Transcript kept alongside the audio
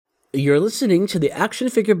You're listening to the Action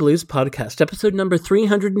Figure Blues podcast, episode number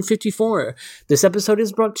 354. This episode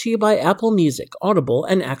is brought to you by Apple Music, Audible,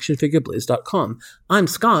 and ActionFigureBlues.com. I'm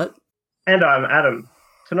Scott. And I'm Adam.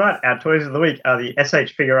 Tonight, our toys of the week are the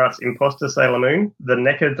SH Figure Arts Imposter Sailor Moon, the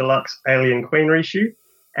NECA Deluxe Alien Queen reissue,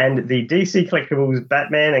 and the DC Collectibles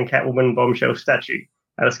Batman and Catwoman Bombshell statue.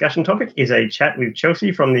 Our discussion topic is a chat with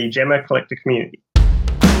Chelsea from the Gemma Collector community.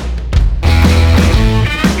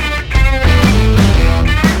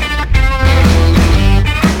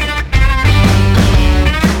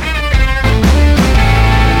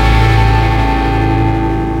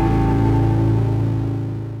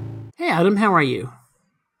 Hey Adam, how are you?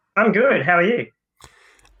 I'm good. How are you?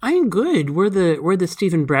 I'm good. We're the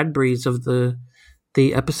Stephen Bradburys of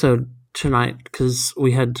the episode tonight because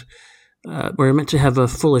we were meant to have a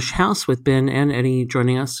Foolish House with Ben and Eddie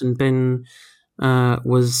joining us, and Ben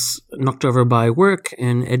was knocked over by work,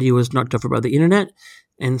 and Eddie was knocked over by the internet,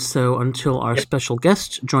 and so until our special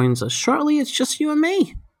guest joins us shortly, it's just you and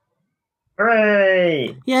me.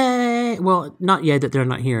 Hooray! Yay! Well, not yay that they're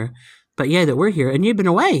not here, but yay that we're here, and you've been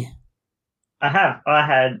away. I have. I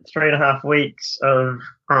had 3.5 weeks of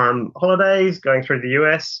holidays going through the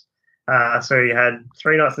US. So you had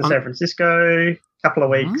 3 nights in San Francisco, a couple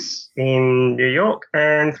of weeks in New York,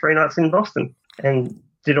 and 3 nights in Boston, and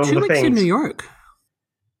did all 2 the weeks things. in New York?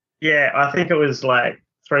 Yeah, I think it was like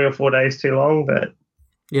 3 or 4 days too long, but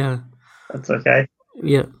yeah, that's okay.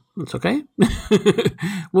 Yeah, that's okay.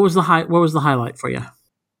 What was the highlight for you?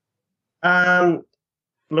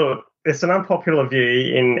 Look, it's an unpopular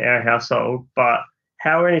view in our household, but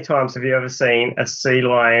how many times have you ever seen a sea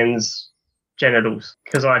lion's genitals?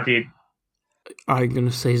 Because I did. I'm going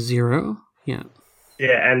to say 0. Yeah.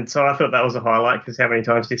 Yeah, and so I thought that was a highlight because how many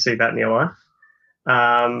times do you see that in your life?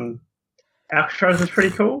 Alcatraz was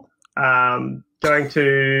pretty cool. Going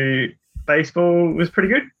to baseball was pretty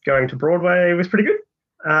good. Going to Broadway was pretty good.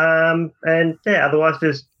 And yeah, otherwise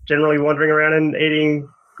just generally wandering around and eating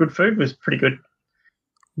good food was pretty good.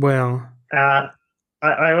 Well,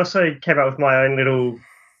 I also came up with my own little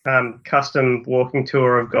custom walking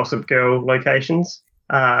tour of Gossip Girl locations.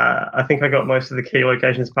 I think I got most of the key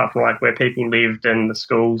locations apart from like where people lived and the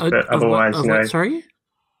schools, but otherwise, what, sorry?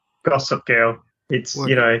 Gossip Girl. It's,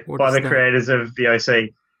 by the creators of the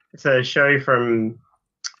OC. It's a show from,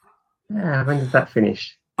 when did that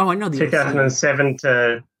finish? Oh, I know the 2007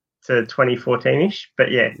 to 2014-ish, but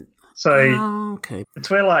yeah. So okay. It's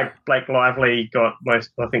where like Blake Lively got pretty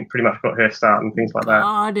much got her start and things like that. Oh,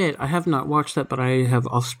 I did. I have not watched that, but I have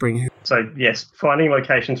offspring. So yes, finding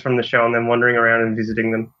locations from the show and then wandering around and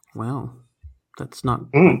visiting them. Wow, that's not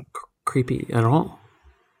creepy at all.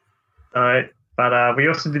 No, but we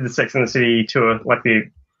also did the Sex and the City tour, like the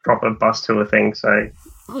proper bus tour thing. So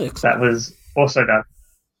that was also done.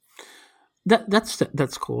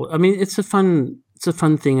 That's cool. I mean, it's a fun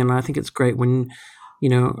thing, and I think it's great when.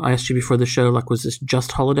 I asked you before the show, like, was this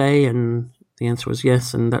just holiday? And the answer was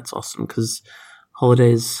yes, and that's awesome because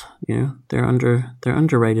holidays, they're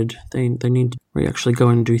underrated. They need to actually go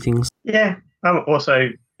and do things. Yeah, I'm also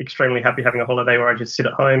extremely happy having a holiday where I just sit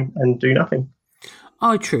at home and do nothing.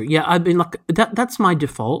 Oh, true. Yeah, I've been like that. That's my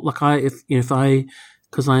default. Like,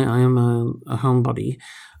 because I am a homebody,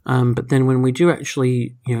 but then when we do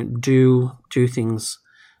actually, do things,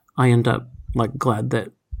 I end up like glad that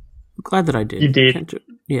I did. You did.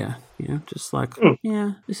 Yeah. Just like,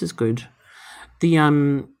 this is good. The,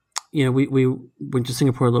 we went to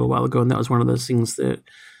Singapore a little while ago, and that was one of those things that,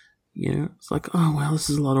 it's like, oh, well, this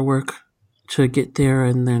is a lot of work to get there,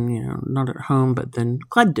 and then, not at home, but then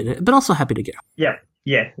glad I did it, but also happy to get home.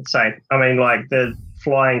 Yeah, same. I mean, like, the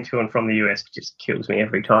flying to and from the US just kills me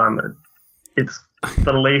every time. It's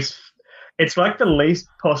the least... It's like the least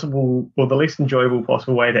possible or the least enjoyable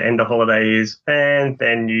possible way to end a holiday is, and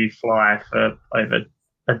then you fly for over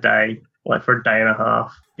a day, like for a day and a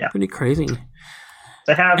half. Yeah, pretty crazy.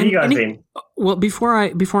 So how have you guys been? Well, before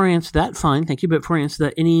I answer that, fine, thank you. But before I answer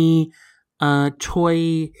that, any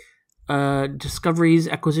toy discoveries,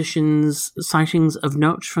 acquisitions, sightings of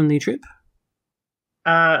note from the trip?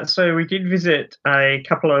 So we did visit a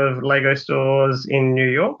couple of Lego stores in New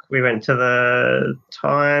York. We went to the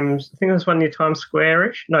Times, I think there was one near Times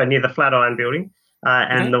Square-ish. No, near the Flatiron Building,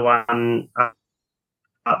 and the one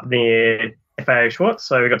up near FAO Schwartz.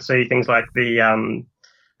 So we got to see things like the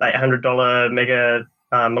 $800 Mega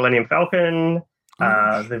Millennium Falcon,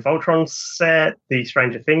 the Voltron set, the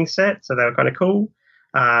Stranger Things set. So they were kind of cool.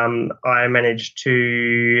 I managed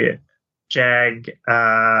to jag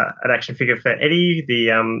an action figure for Eddie,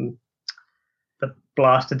 the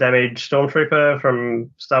blaster damage stormtrooper from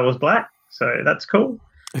Star Wars Black. So that's cool.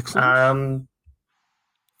 Excellent.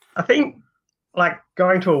 I think like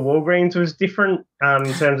going to a Walgreens was different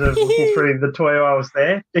in terms of looking through the toy I was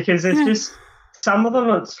there, because it's just some of them.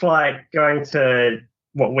 It's like going to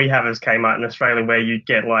what we have as Kmart in Australia, where you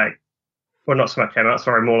get like, well, not so much Kmart,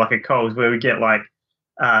 sorry, more like a Coles, where we get like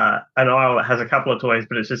an aisle that has a couple of toys,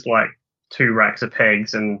 but it's just like 2 racks of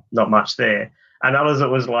pegs and not much there. And others, it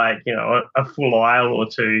was like, you know, a full aisle or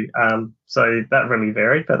two. So that really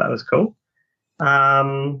varied, but that was cool.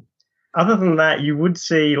 Other than that, you would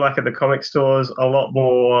see, like at the comic stores, a lot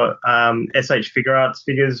more SH Figure Arts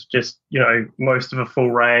figures, just, you know, most of a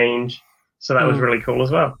full range. So that was really cool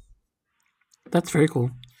as well. That's very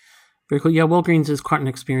cool. Very cool. Yeah, Walgreens is quite an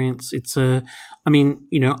experience. It's I mean,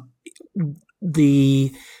 you know,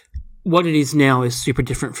 what it is now is super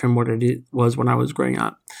different from what it was when I was growing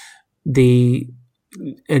up. It's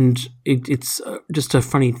just a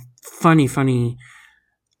funny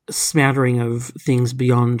smattering of things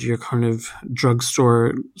beyond your kind of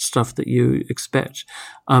drugstore stuff that you expect.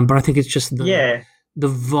 But I think it's just the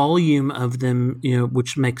volume of them, you know,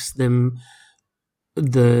 which makes them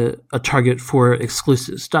a target for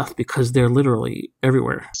exclusive stuff, because they're literally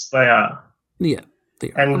everywhere. They are. Yeah.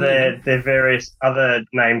 And they're various other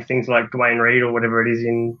named things like Dwayne Reed or whatever it is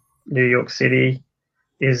in New York City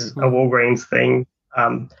is a Walgreens thing.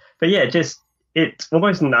 But yeah, it's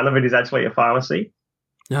almost none of it is actually a pharmacy.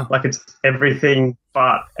 No. Like it's everything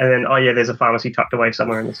but, and then, there's a pharmacy tucked away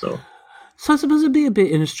somewhere in the store. So I suppose it'd be a bit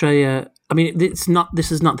in Australia. I mean, this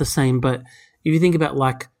is not the same, but if you think about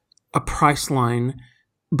like a price line,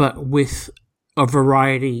 but with a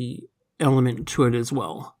variety element to it as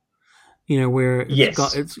well, you know, where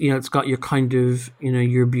it's got your kind of, you know,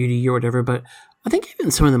 your beauty or whatever, but I think even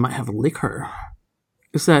some of them might have liquor.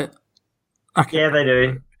 Is that? Yeah, they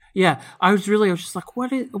do. Yeah, I was just like,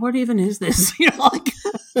 what even is this? You know, like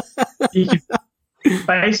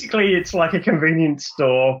basically, it's like a convenience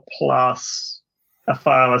store plus a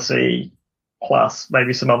pharmacy plus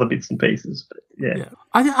maybe some other bits and pieces. But yeah.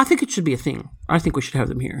 I think it should be a thing. I think we should have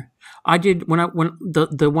them here. I did when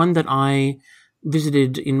the one that I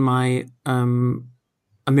visited in my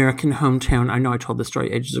American hometown. I know I told this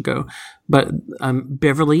story ages ago, but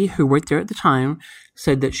Beverly, who worked there at the time,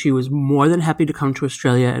 said that she was more than happy to come to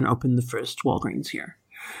Australia and open the first Walgreens here.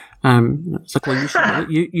 It's like, well,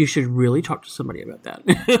 you should really talk to somebody about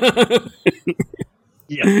that.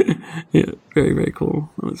 Yeah, very, very cool.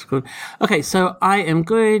 That's good. Okay, so I am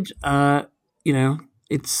good. You know,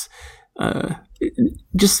 it's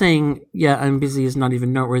just saying, yeah, I'm busy is not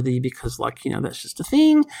even noteworthy, because, like, you know, that's just a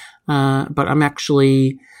thing. But I'm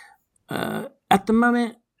actually at the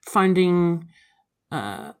moment finding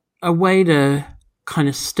a way to kind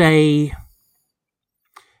of stay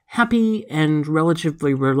happy and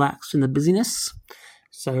relatively relaxed in the busyness.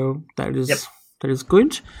 So that is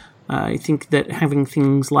good. I think that having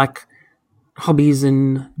things like hobbies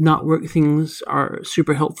and not work things are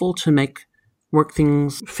super helpful to make work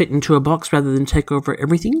things fit into a box rather than take over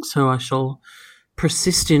everything. So I shall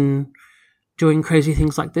persist in doing crazy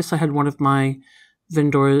things like this. I had one of my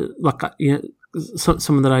vendor, like, you know,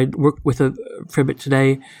 someone that I worked with a fair bit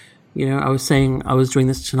today. You know, I was saying I was doing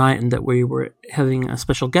this tonight and that we were having a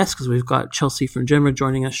special guest because we've got Chelsea from Gemma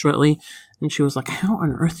joining us shortly. And she was like, how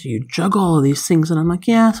on earth do you juggle all of these things? And I'm like,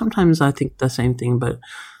 yeah, sometimes I think the same thing, but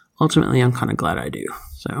ultimately I'm kind of glad I do.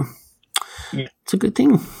 So it's a good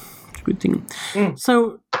thing. Good thing.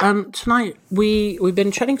 So tonight we've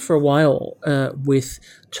been chatting for a while with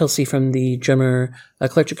Chelsea from the Drummer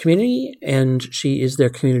Collector community, and she is their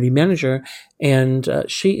community manager, and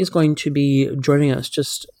she is going to be joining us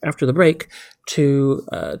just after the break to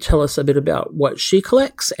tell us a bit about what she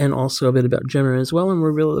collects and also a bit about Drummer as well, and we're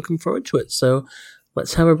really looking forward to it. So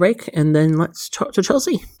let's have a break and then let's talk to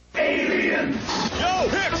Chelsea. Aliens! Yo,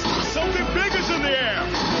 Hicks! Something big is in the air!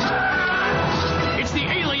 It's the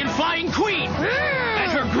alien Flying Queen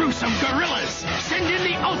and her gruesome gorillas. Send in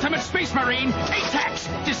the ultimate space marine, Atax,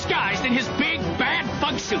 disguised in his big bad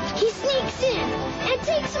bug suit. He sneaks in and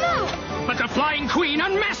takes him out. But the Flying Queen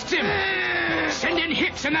unmasks him. Send in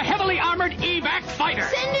Hicks and the heavily armored evac fighter.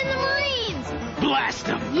 Send in the Marines. Blast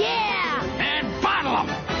them. Yeah. And bottle them.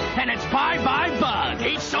 And it's bye-bye bug,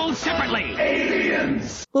 each sold separately.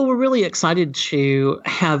 Aliens! Well, we're really excited to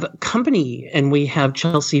have company, and we have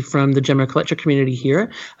Chelsea from the Gemma Collector community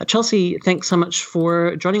here. Chelsea, thanks so much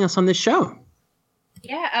for joining us on this show.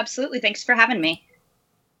 Yeah, absolutely. Thanks for having me.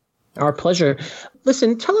 Our pleasure.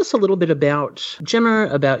 Listen, tell us a little bit about Gemma,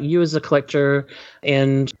 about you as a collector,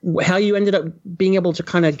 and how you ended up being able to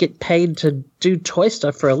kind of get paid to do toy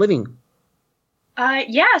stuff for a living.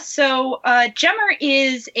 So Gemma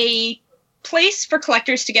is a place for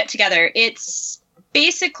collectors to get together. It's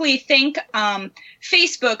basically think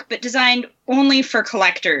Facebook, but designed only for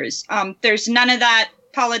collectors. There's none of that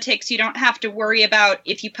politics. You don't have to worry about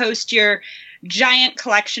if you post your giant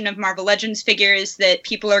collection of Marvel Legends figures that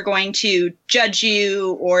people are going to judge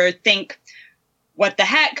you or think, what the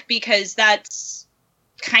heck? Because that's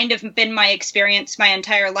kind of been my experience my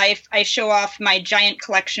entire life. I show off my giant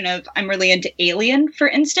collection of, I'm really into Alien, for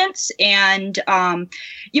instance, and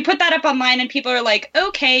you put that up online and people are like,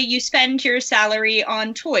 okay, you spend your salary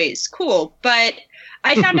on toys. Cool. But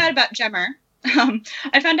I found out about Gemmer.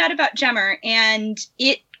 And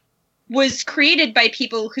it was created by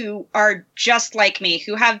people who are just like me,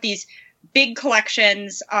 who have these big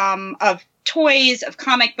collections of toys, of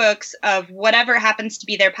comic books, of whatever happens to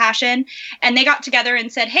be their passion. And they got together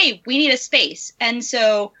and said, hey, we need a space. And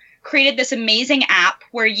so created this amazing app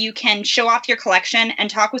where you can show off your collection and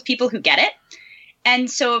talk with people who get it. And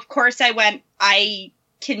so, of course, I went, I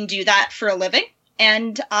can do that for a living.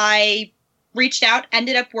 And I reached out,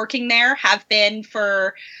 ended up working there, have been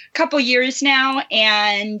for a couple years now.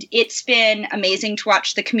 And it's been amazing to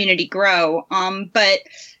watch the community grow. But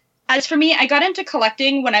as for me, I got into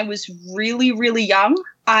collecting when I was really, really young.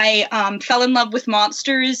 I fell in love with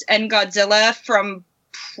monsters and Godzilla from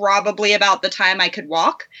probably about the time I could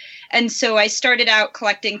walk. And so I started out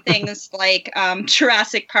collecting things like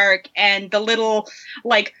Jurassic Park and the little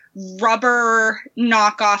like rubber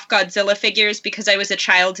knockoff Godzilla figures because I was a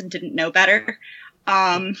child and didn't know better.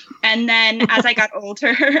 And then as I got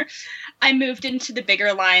older, I moved into the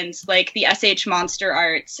bigger lines like the SH Monster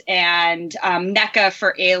Arts and NECA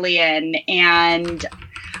for Alien and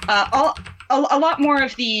a lot more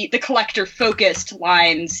of the collector-focused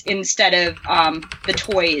lines instead of the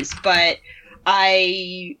toys. But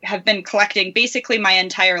I have been collecting basically my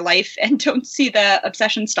entire life and don't see the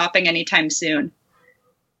obsession stopping anytime soon.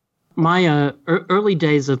 My early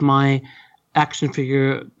days of my action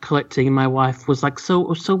figure collecting, my wife was like,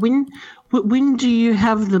 so when do you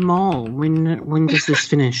have them all? When does this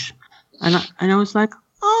finish? And I was like,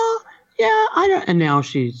 oh yeah, I don't. And now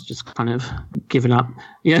she's just kind of given up.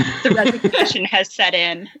 Yeah, the resignation has set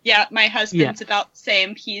in. Yeah, my husband's about the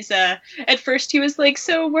same. He's at first he was like,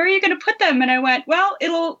 so where are you going to put them? And I went, well,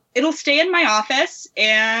 it'll stay in my office,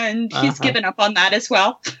 and he's given up on that as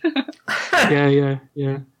well. Yeah.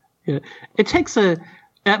 It takes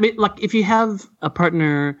I mean, like if you have a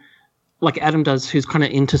partner like Adam does, who's kind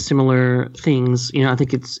of into similar things, I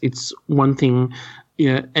think it's one thing,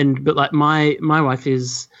 but like my wife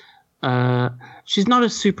is, she's not a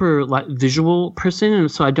super like visual person.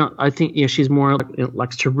 And so I think, she's more like,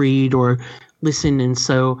 likes to read or listen. And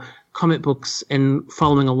so comic books and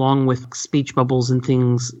following along with speech bubbles and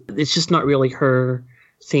things, it's just not really her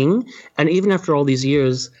thing. And even after all these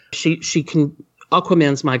years, she can,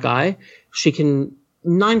 Aquaman's my guy. She can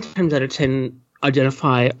 9 times out of 10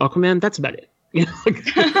 identify Aquaman. That's about it.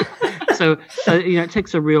 So it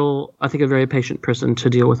takes a very patient person to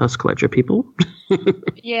deal with us collector people.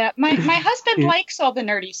 Yeah, my husband likes all the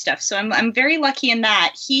nerdy stuff, so I'm very lucky in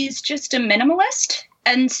that. He's just a minimalist,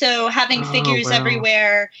 and so having figures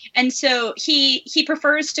everywhere, and so he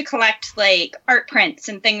prefers to collect like art prints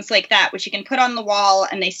and things like that, which you can put on the wall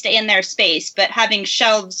and they stay in their space. But having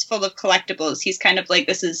shelves full of collectibles, he's kind of like,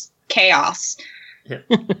 this is chaos.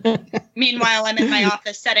 Yeah. Meanwhile, I'm in my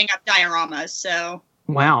office setting up dioramas. So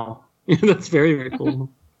wow, that's very, very cool.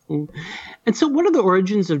 And so, what are the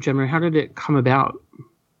origins of Gemmer? How did it come about?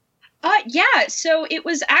 So it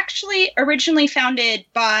was actually originally founded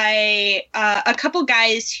by a couple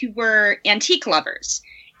guys who were antique lovers,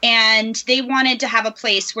 and they wanted to have a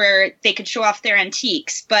place where they could show off their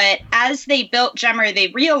antiques. But as they built Gemmer, they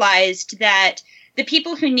realized that the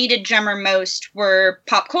people who needed Gemmer most were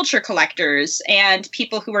pop culture collectors and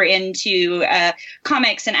people who were into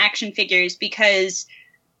comics and action figures, because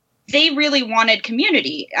they really wanted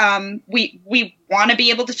community. We want to be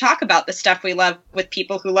able to talk about the stuff we love with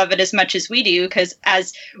people who love it as much as we do, because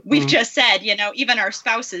as we've just said, even our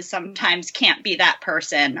spouses sometimes can't be that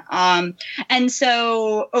person. And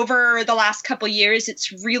so over the last couple years,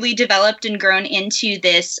 it's really developed and grown into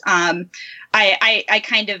this, I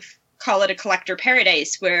kind of call it a collector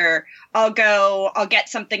paradise, where I'll get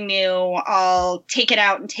something new, I'll take it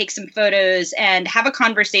out and take some photos and have a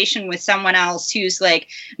conversation with someone else who's like,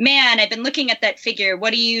 man, I've been looking at that figure.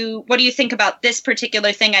 What do you think about this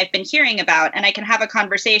particular thing I've been hearing about? And I can have a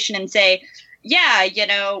conversation and say, yeah,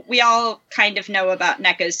 we all kind of know about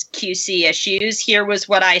NECA's QC issues. Here was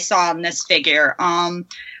what I saw in this figure.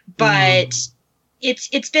 But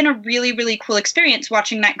it's been a really, really cool experience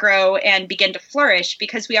watching that grow and begin to flourish,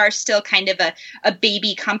 because we are still kind of a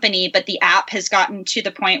baby company, but the app has gotten to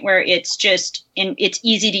the point where it's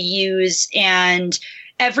easy to use, and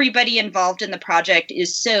everybody involved in the project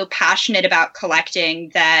is so passionate about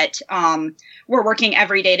collecting that we're working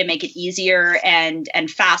every day to make it easier and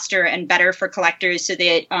faster and better for collectors, so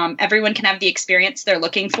that everyone can have the experience they're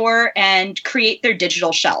looking for and create their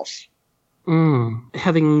digital shelf.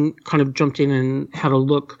 Having kind of jumped in and had a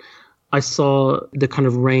look, I saw the kind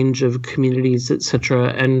of range of communities, etc.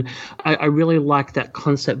 And I really like that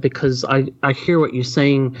concept, because I hear what you're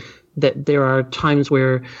saying, that there are times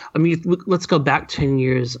where, I mean, let's go back 10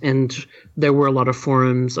 years and there were a lot of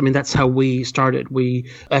forums. I mean, that's how we started.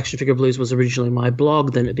 Action Figure Blues was originally my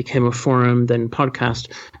blog, then it became a forum, then podcast.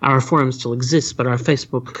 Our forum still exists, but our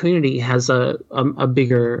Facebook community has a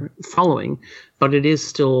bigger following. But it is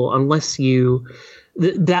still, unless you,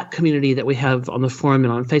 that community that we have on the forum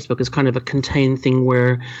and on Facebook is kind of a contained thing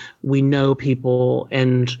where we know people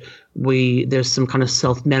and there's some kind of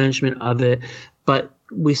self-management of it, but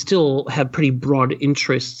we still have pretty broad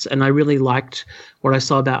interests. And I really liked what I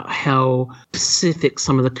saw about how specific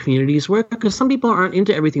some of the communities were, because some people aren't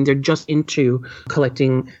into everything. They're just into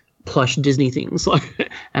collecting plush Disney things.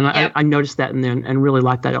 And I noticed that in there and really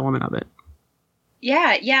liked that element of it.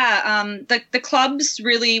 Yeah. The clubs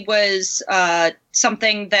really was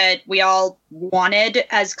something that we all wanted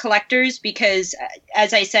as collectors, because,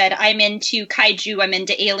 as I said, I'm into kaiju, I'm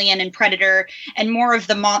into Alien and Predator, and more of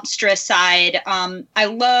the monstrous side. I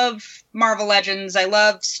love Marvel Legends, I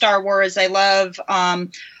love Star Wars, I love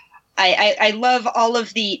I love all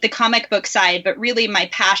of the comic book side, but really my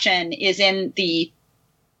passion is in the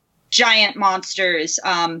giant monsters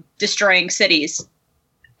destroying cities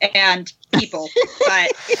and people.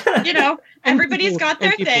 But everybody's got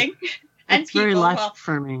their thing. And it's very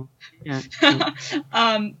life-affirming. Yeah.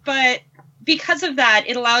 But because of that,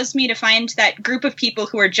 it allows me to find that group of people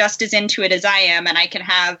who are just as into it as I am, and I can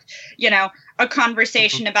have a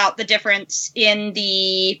conversation about the difference in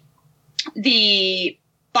the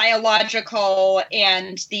biological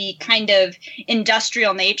and the kind of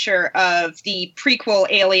industrial nature of the prequel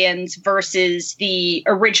Aliens versus the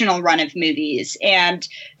original run of movies. And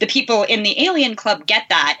the people in the Alien Club get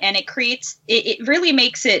that, and it really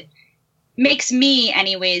makes me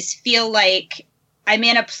anyways feel like I'm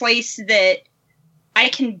in a place that I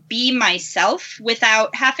can be myself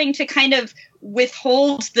without having to kind of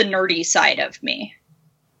withhold the nerdy side of me.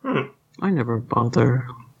 I never bother.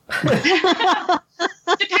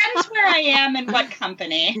 Depends where I am and what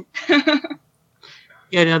company.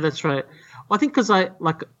 Yeah, no, that's right. Well, I think because I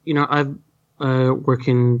work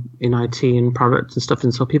in IT and products and stuff,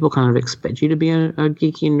 and so people kind of expect you to be a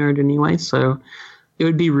geeky nerd anyway. So it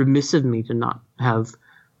would be remiss of me to not have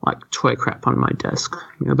like toy crap on my desk.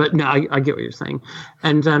 But no, I get what you're saying,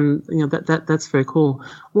 and that's very cool.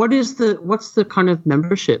 What's the kind of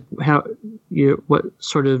membership? What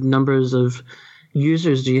sort of numbers of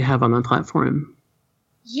users do you have on the platform?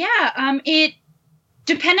 Yeah, it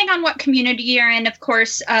depending on what community you're in, of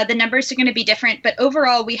course, the numbers are going to be different. But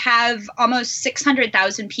overall, we have almost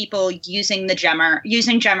 600,000 people using Gemmer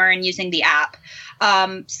and using the app.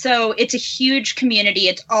 So it's a huge community.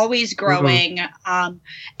 It's always growing. Mm-hmm.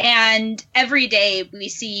 And every day we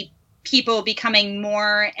see people becoming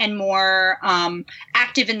more and more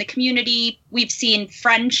active in the community. We've seen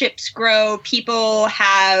friendships grow. People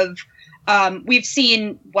have... we've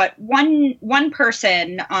seen one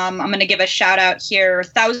person, I'm going to give a shout out here,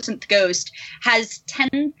 Thousandth Ghost, has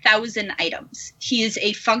 10,000 items. He is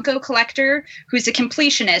a Funko collector who's a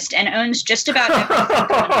completionist and owns just about every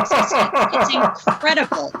Funko in existence. It's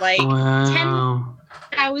incredible. Wow.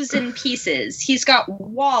 10,000 pieces. He's got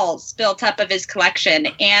walls built up of his collection,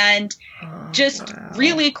 and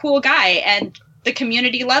really cool guy. And the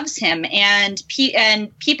community loves him, and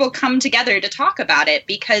people come together to talk about it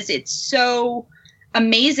because it's so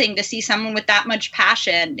amazing to see someone with that much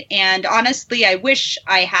passion. And honestly, I wish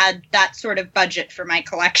I had that sort of budget for my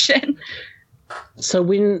collection. So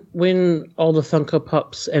when all the Funko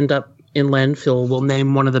Pops end up in landfill, we'll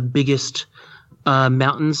name one of the biggest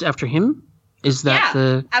mountains after him? Is that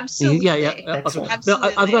absolutely. Yeah. Absolutely.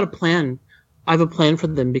 I've got a plan. I have a plan for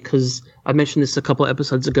them because I mentioned this a couple of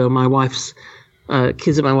episodes ago. My wife's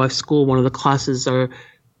kids at my wife's school, one of the classes are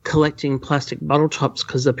collecting plastic bottle tops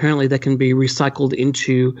because apparently they can be recycled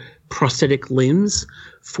into prosthetic limbs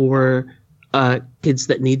for kids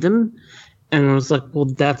that need them. And I was like, well,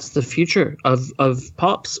 that's the future of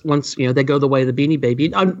Pops. Once, they go the way of the Beanie Baby,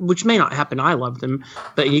 which may not happen. I love them,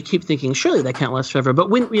 but you keep thinking, surely they can't last forever. But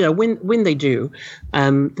when they do,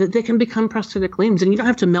 they can become prosthetic limbs, and you don't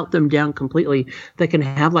have to melt them down completely. They can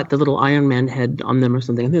have like the little Iron Man head on them or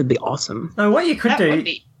something. I think it'd be awesome. No, what you could do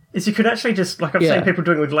is you could actually just, like I've seen people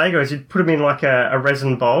doing with Legos, you'd put them in like a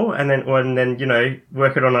resin bowl and then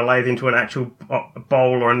work it on a lathe into an actual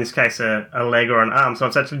bowl, or in this case a leg or an arm. So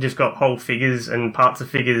it's actually just got whole figures and parts of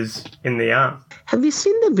figures in the arm. Have you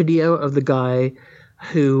seen the video of the guy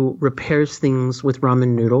who repairs things with ramen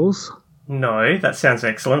noodles? No, that sounds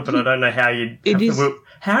excellent, but I don't know how you'd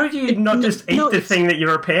how do you not just eat the thing that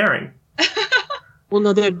you're repairing? Well,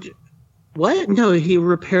 no, what? No, he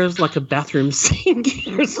repairs like a bathroom sink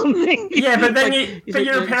or something. Yeah, but then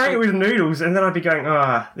you're repairing it with noodles, and then I'd be going,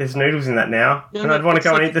 there's noodles in that now, and I'd want to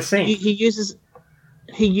go and eat the sink.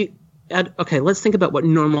 Okay, let's think about what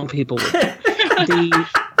normal people would.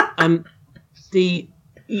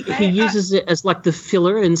 He uses it as like the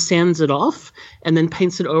filler and sands it off, and then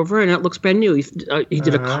paints it over, and it looks brand new. He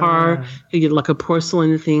did a car. He did like a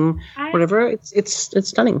porcelain thing, whatever. It's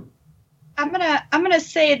stunning. I'm gonna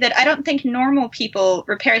say that I don't think normal people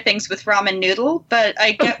repair things with ramen noodle, but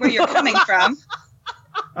I get where you're coming from.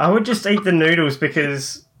 I would just eat the noodles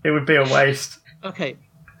because it would be a waste. Okay.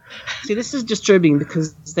 See, this is disturbing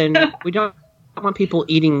because then we don't want people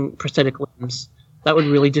eating prosthetic limbs. That would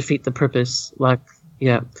really defeat the purpose.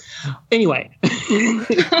 Anyway.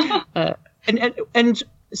 And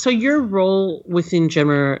so your role within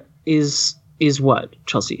Gemmer is what,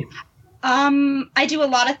 Chelsea? I do a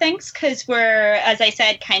lot of things because we're, as I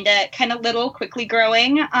said, kind of little, quickly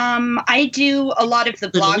growing. I do a lot of the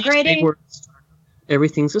blog writing.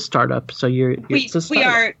 Everything's a startup, so we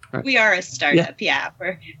are a startup. Yeah,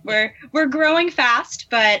 we're growing fast,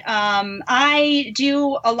 but I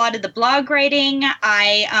do a lot of the blog writing.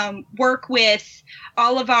 I work with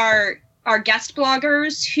all of our guest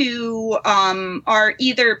bloggers who are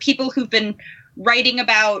either people who've been writing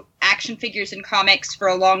about action figures and comics for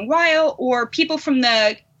a long while, or people from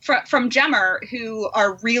Gemmer who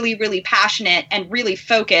are really, really passionate and really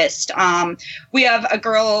focused. We have a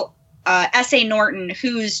girl, S.A. Norton,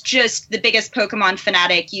 who's just the biggest Pokemon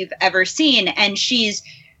fanatic you've ever seen, and she's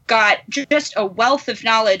got just a wealth of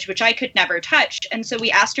knowledge which I could never touch. And so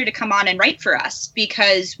we asked her to come on and write for us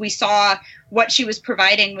because we saw what she was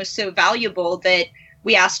providing was so valuable that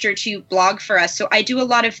we asked her to blog for us. So I do a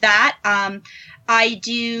lot of that. I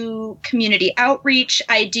do community outreach.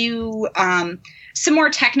 I do some more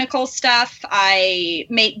technical stuff. I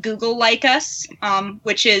make Google like us,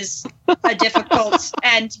 which is a difficult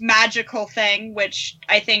and magical thing, which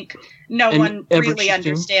I think no one really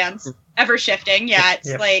understands. Ever shifting. Yeah,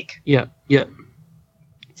 it's like... Yeah.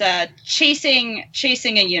 It's chasing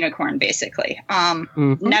a unicorn, basically.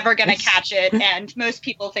 Never going to catch it, and most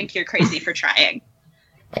people think you're crazy for trying.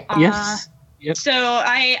 Yes. Yep. So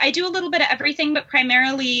I do a little bit of everything, but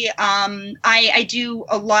primarily I do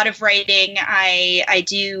a lot of writing. I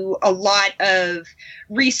do a lot of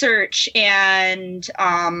research, and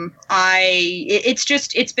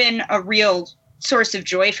it's been a real source of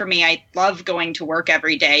joy for me. I love going to work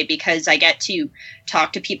every day because I get to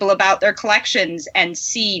talk to people about their collections and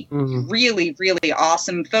see really, really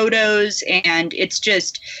awesome photos, and it's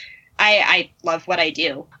just I love what I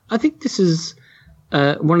do. I think this is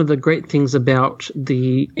one of the great things about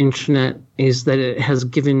the internet is that it has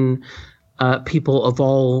given people of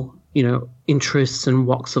all, interests and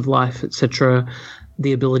walks of life, etc.,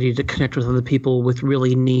 the ability to connect with other people with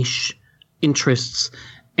really niche interests.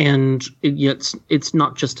 And it's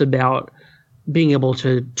not just about being able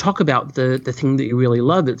to talk about the thing that you really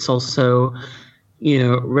love. It's also,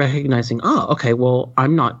 recognizing, okay, well,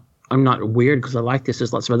 I'm not weird because I like this.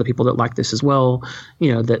 There's lots of other people that like this as well,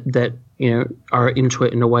 that are into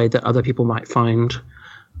it in a way that other people might find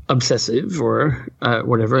obsessive or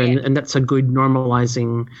whatever. Yeah. And that's a good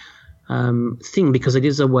normalizing thing, because it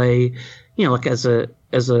is a way, like as a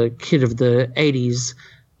kid of the 80s,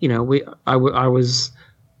 I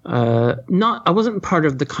wasn't part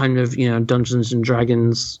of the kind of, Dungeons and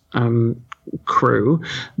Dragons crew,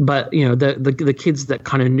 but the kids that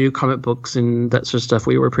kind of knew comic books and that sort of stuff,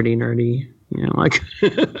 we were pretty nerdy,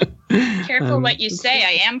 Careful what you say.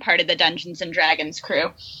 I am part of the Dungeons and Dragons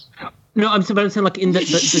crew. No, I'm saying like in the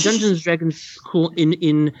Dungeons and Dragons school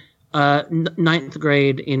in ninth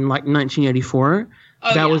grade in like 1984.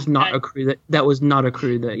 That was not a crew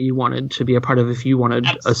that you wanted to be a part of if you wanted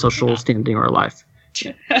a social standing or a life.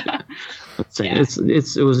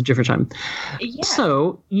 It was a different time. Yeah.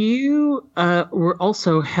 So you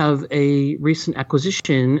also have a recent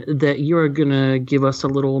acquisition that you are going to give us a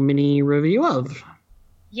little mini review of.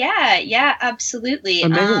 Yeah, absolutely.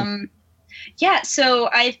 Amazing. So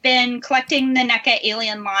I've been collecting the NECA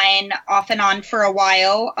Alien line off and on for a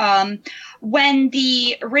while. When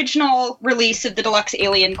the original release of the Deluxe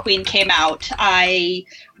Alien Queen came out, I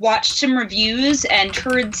watched some reviews and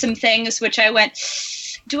heard some things which I went,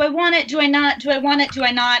 do I want it? Do I not? Do I want it? Do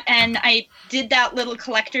I not? And I did that little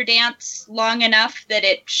collector dance long enough that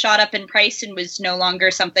it shot up in price and was no longer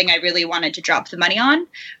something I really wanted to drop the money on.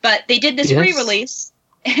 But they did this re-release.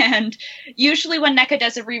 And usually when NECA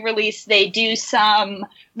does a re-release, they do some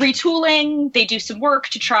retooling, they do some work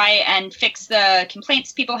to try and fix the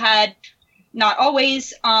complaints people had. Not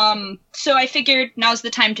always. So I figured now's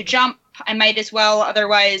the time to jump. I might as well.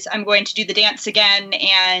 Otherwise, I'm going to do the dance again,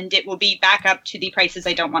 and it will be back up to the prices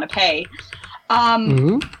I don't want to pay.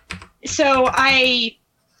 So I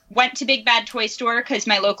went to Big Bad Toy Store because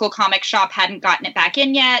my local comic shop hadn't gotten it back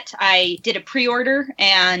in yet. I did a pre-order,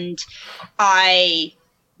 and I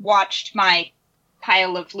watched my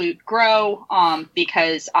pile of loot grow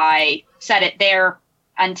because I set it there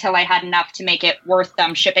until I had enough to make it worth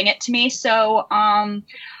them shipping it to me. So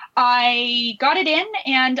I got it in,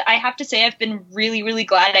 and I have to say I've been really, really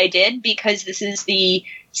glad I did, because this is the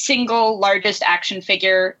single largest action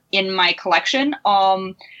figure in my collection.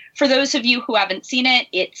 For those of you who haven't seen it,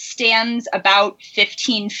 it stands about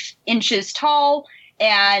 15 inches tall.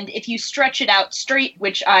 And if you stretch it out straight,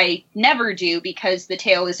 which I never do because the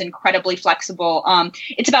tail is incredibly flexible,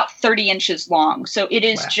 it's about 30 inches long. So it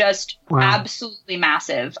is just absolutely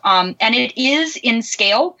massive. And it is in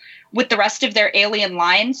scale with the rest of their Alien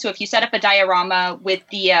line. So if you set up a diorama with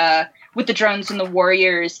the drones and the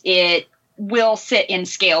warriors, it will sit in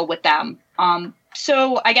scale with them.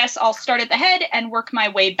 So I guess I'll start at the head and work my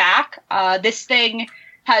way back. This thing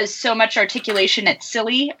has so much articulation, it's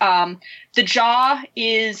silly. The jaw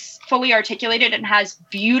is fully articulated and has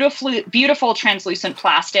beautiful translucent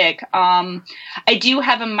plastic. I do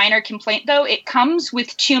have a minor complaint, though. It comes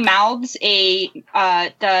with two mouths,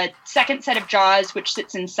 the second set of jaws, which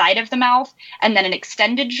sits inside of the mouth, and then an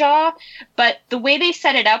extended jaw. But the way they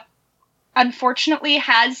set it up, unfortunately,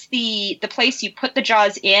 has the place you put the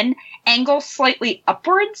jaws in angle slightly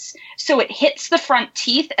upwards, so it hits the front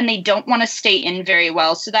teeth, and they don't want to stay in very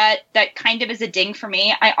well. So that kind of is a ding for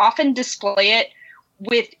me. I often display it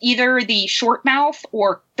with either the short mouth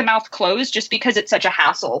or the mouth closed, just because it's such a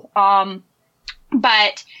hassle.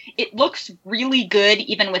 But it looks really good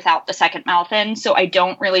even without the second mouth in, so I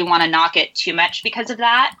don't really want to knock it too much because of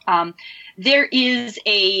that. There is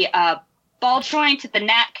a ball joint at the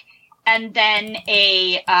neck, and then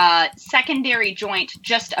a secondary joint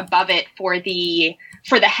just above it for the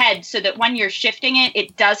head, so that when you're shifting it,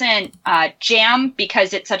 it doesn't jam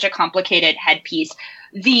because it's such a complicated headpiece.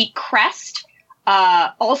 The crest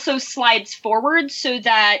also slides forward so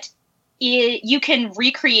that you can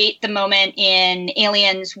recreate the moment in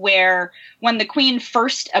Aliens where when the Queen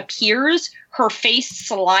first appears, her face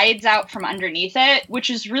slides out from underneath it,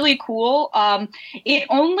 which is really cool. It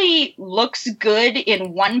only looks good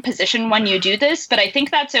in one position when you do this, but I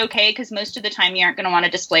think that's okay because most of the time you aren't going to want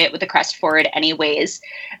to display it with the crest forward anyways.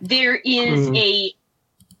 There is a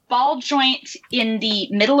ball joint in the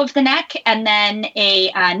middle of the neck and then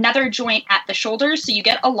another joint at the shoulders, so you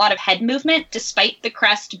get a lot of head movement despite the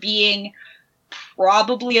crest being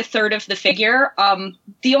probably a third of the figure.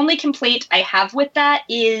 The only complaint I have with that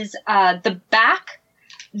is the back.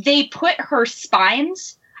 They put her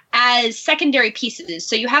spines as secondary pieces,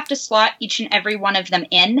 so you have to slot each and every one of them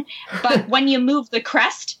in. But when you move the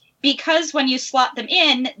crest, because when you slot them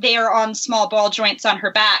in, they are on small ball joints on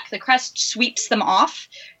her back, the crest sweeps them off.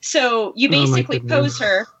 So you basically pose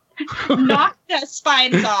her, knock the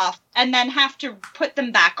spines off, and then have to put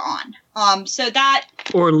them back on. So that...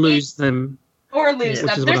 Or lose them.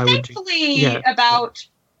 They're thankfully about...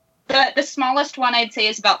 The smallest one I'd say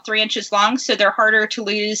is about 3 inches long, so they're harder to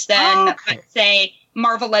lose than, let's say,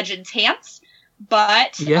 Marvel Legends hands.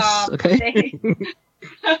 But... Yes,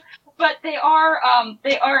 but they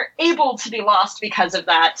are able to be lost because of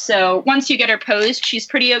that. So once you get her posed, she's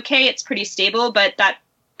pretty okay. It's pretty stable, but that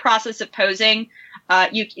process of posing,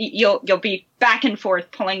 you'll be back and forth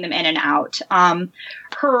pulling them in and out.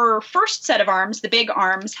 Her first set of arms, the big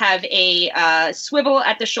arms, have a swivel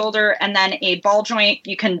at the shoulder and then a ball joint.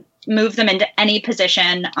 You can move them into any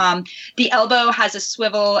position. The elbow has a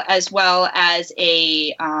swivel as well as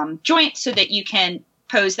a joint so that you can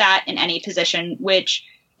pose that in any position, which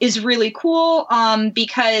is really cool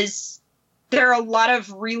because there are a lot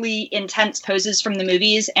of really intense poses from the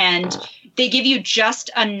movies, and they give you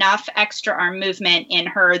just enough extra arm movement in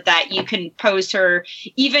her that you can pose her.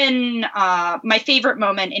 Even my favorite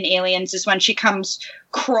moment in Aliens is when she comes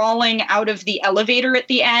crawling out of the elevator at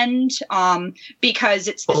the end, because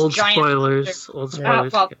it's this giant... Old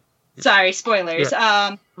spoilers. Sorry, spoilers.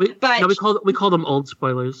 Yeah. We call them old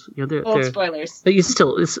spoilers. They're spoilers.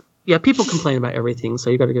 But people complain about everything, so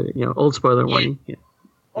you got to get old spoiler warning. Yeah.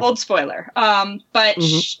 Old spoiler. But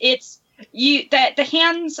it's the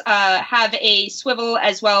hands have a swivel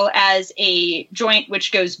as well as a joint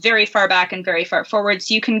which goes very far back and very far forward,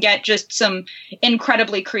 so you can get just some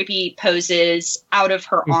incredibly creepy poses out of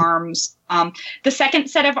her arms. The second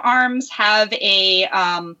set of arms have a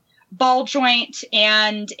ball joint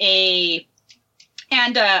and a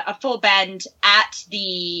full bend at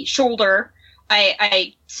the shoulder.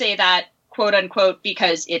 I say that quote unquote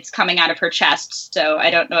because it's coming out of her chest, so I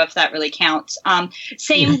don't know if that really counts.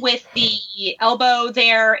 Same with the elbow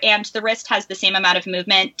there, and the wrist has the same amount of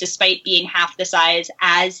movement despite being half the size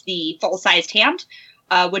as the full-sized hand,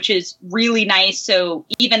 which is really nice. So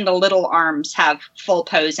even the little arms have full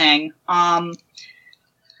posing.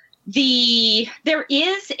 There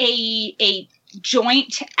is a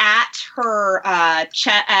joint at her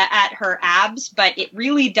at her abs, but it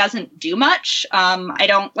really doesn't do much. I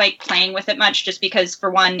don't like playing with it much just because, for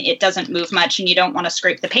one, it doesn't move much and you don't want to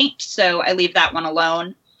scrape the paint, so I leave that one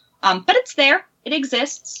alone. But it's there. It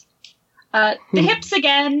exists. The hips,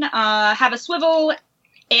 again, have a swivel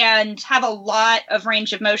and have a lot of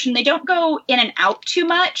range of motion. They don't go in and out too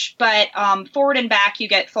much, but forward and back you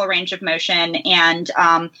get full range of motion, and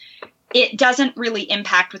it doesn't really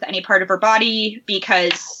impact with any part of her body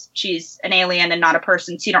because she's an alien and not a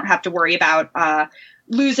person, so you don't have to worry about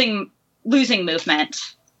losing movement.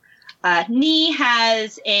 Knee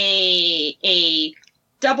has a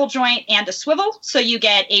double joint and a swivel, so you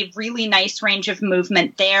get a really nice range of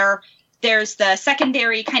movement there. There's the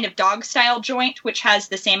secondary kind of dog-style joint, which has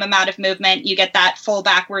the same amount of movement. You get that full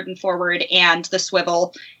backward and forward and the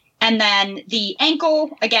swivel. And then the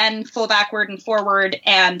ankle, again, full backward and forward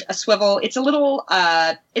and a swivel. It's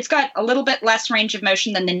it's got a little bit less range of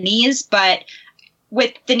motion than the knees, but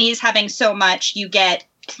with the knees having so much, you get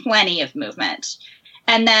plenty of movement.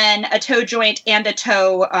 And then a toe joint and a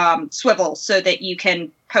toe swivel so that you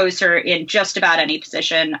can pose her in just about any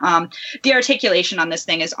position. The articulation on this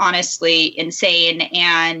thing is honestly insane,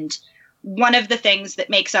 and one of the things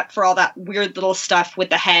that makes up for all that weird little stuff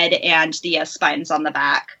with the head and the spines on the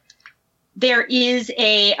back. There is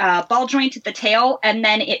a ball joint at the tail, and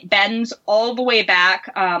then it bends all the way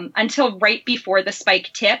back until right before the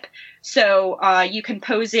spike tip. So you can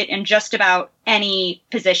pose it in just about any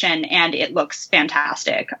position, and it looks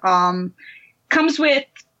fantastic. Comes with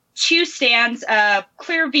 2 stands, a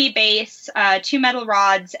clear V base, 2 metal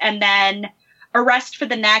rods, and then a rest for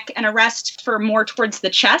the neck and a rest for more towards the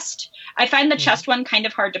chest. I find the chest one kind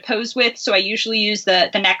of hard to pose with, so I usually use the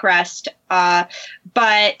neck rest.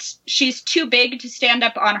 But she's too big to stand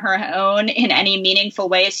up on her own in any meaningful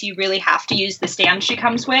way, so you really have to use the stand she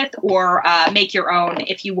comes with, or make your own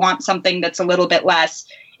if you want something that's a little bit less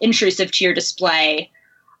intrusive to your display.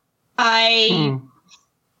 I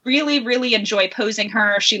really, really enjoy posing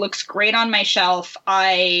her. She looks great on my shelf.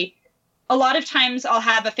 A lot of times I'll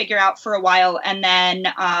have a figure out for a while and then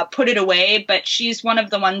put it away, but she's one of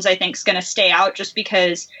the ones I think is going to stay out just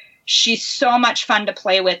because she's so much fun to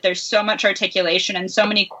play with. There's so much articulation and so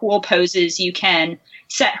many cool poses you can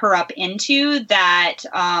set her up into that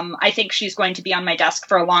I think she's going to be on my desk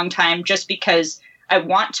for a long time just because I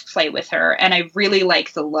want to play with her and I really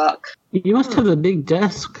like the look. You must have a big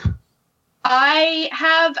desk. I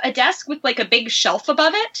have a desk with like a big shelf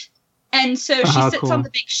above it. And so she sits on the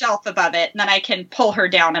big shelf above it, and then I can pull her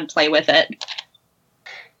down and play with it.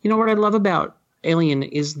 You know what I love about Alien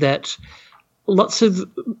is that lots of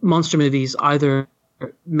monster movies either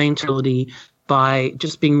maintain by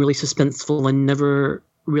just being really suspenseful and never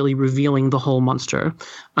really revealing the whole monster.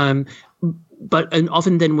 But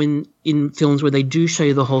often then when in films where they do show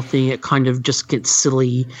you the whole thing, it kind of just gets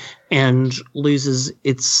silly and loses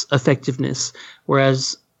its effectiveness.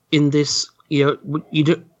 Whereas in this,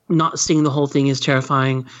 not seeing the whole thing is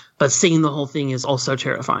terrifying, but seeing the whole thing is also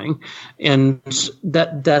terrifying. And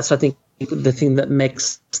that's I think, the thing that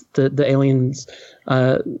makes the Aliens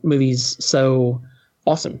movies so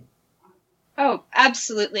awesome. Oh,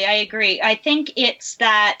 absolutely. I agree. I think it's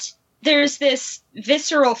that there's this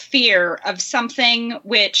visceral fear of something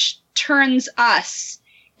which turns us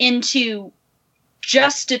into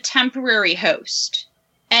just a temporary host.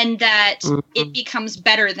 And that it becomes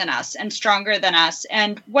better than us and stronger than us.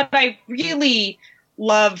 And what I really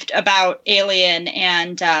loved about Alien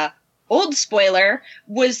and old spoiler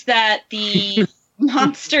was that the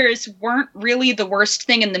monsters weren't really the worst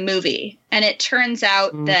thing in the movie. And it turns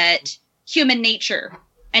out that human nature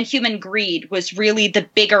and human greed was really the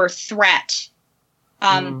bigger threat.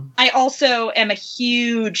 I also am a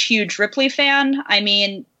huge, huge Ripley fan. I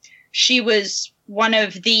mean, she was one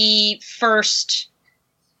of the first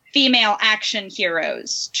female action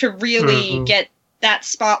heroes to really get that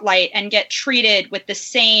spotlight and get treated with the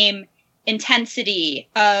same intensity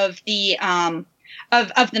of the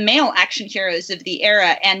of the male action heroes of the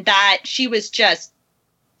era, and that she was just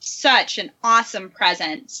such an awesome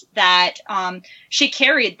presence that she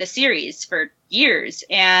carried the series for years.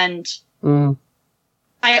 And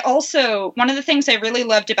I also, one of the things I really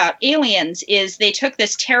loved about Aliens is they took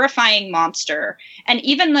this terrifying monster, and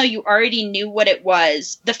even though you already knew what it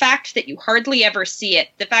was, the fact that you hardly ever see it,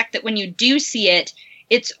 the fact that when you do see it,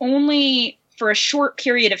 it's only for a short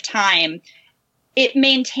period of time, it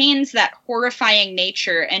maintains that horrifying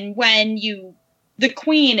nature. And when the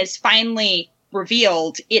Queen is finally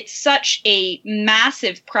revealed, it's such a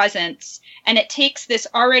massive presence, and it takes this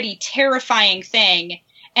already terrifying thing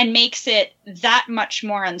and makes it that much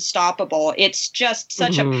more unstoppable. It's just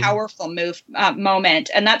such a powerful moment.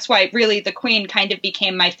 And that's why really the Queen kind of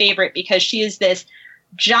became my favorite, because she is this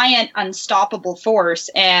giant unstoppable force.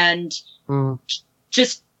 And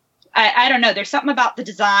just, I don't know, there's something about the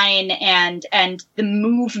design and the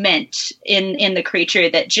movement in the creature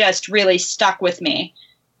that just really stuck with me.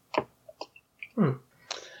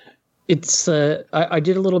 It's, I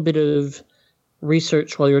did a little bit of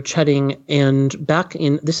research while you were chatting, and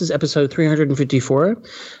this is episode 354.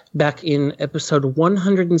 Back in episode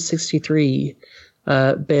 163,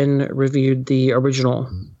 Ben reviewed the original.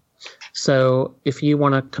 So if you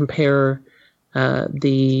want to compare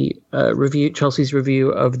the Chelsea's review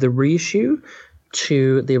of the reissue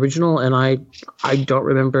to the original, and I don't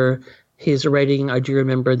remember his rating. I do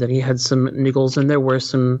remember that he had some niggles, and there were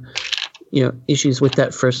some issues with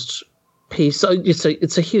that first piece. So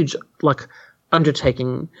it's a huge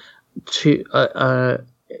undertaking to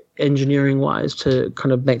engineering wise to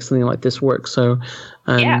kind of make something like this work. So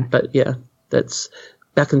but yeah, that's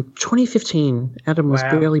back in 2015. Adam was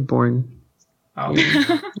barely born.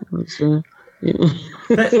 The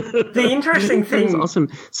interesting thing, awesome.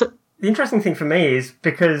 So the interesting thing for me is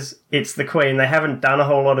because it's the Queen, they haven't done a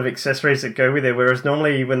whole lot of accessories that go with it, whereas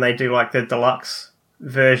normally when they do the deluxe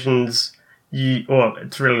versions,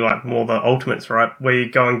 it's really more the Ultimates, right? Where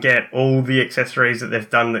you go and get all the accessories that they've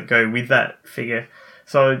done that go with that figure.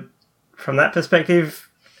 So from that perspective,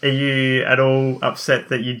 are you at all upset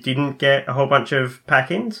that you didn't get a whole bunch of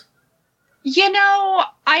pack-ins?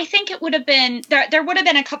 I think it would have been, there would have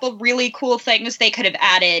been a couple really cool things they could have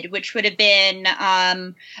added, which would have been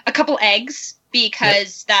a couple eggs,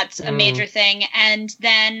 because that's a major thing. And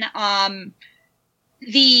then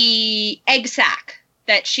the egg sack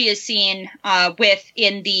that she is seen with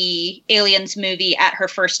in the Aliens movie at her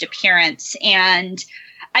first appearance. And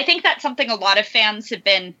I think that's something a lot of fans have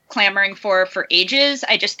been clamoring for ages.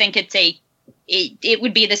 I just think it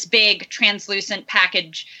would be this big translucent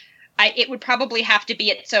package. It would probably have to be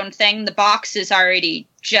its own thing. The box is already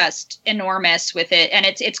just enormous with it, and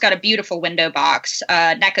it's got a beautiful window box.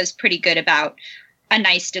 NECA's pretty good about a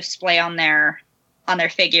nice display on their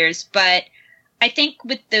figures, but I think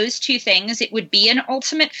with those two things, it would be an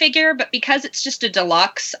Ultimate figure, but because it's just a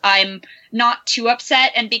deluxe, I'm not too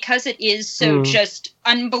upset. And because it is so just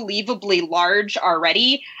unbelievably large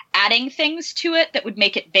already, adding things to it that would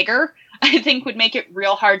make it bigger, I think would make it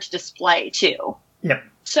real hard to display too. Yep.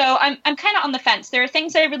 So I'm kind of on the fence. There are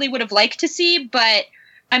things I really would have liked to see, but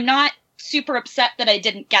I'm not super upset that I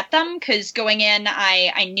didn't get them, because going in,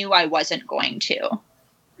 I knew I wasn't going to.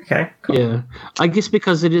 Okay, cool. Yeah, I guess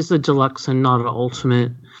because it is a deluxe and not an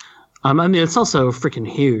Ultimate. I mean, it's also freaking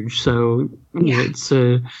huge, so it's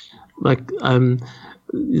there's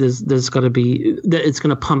got to be, it's going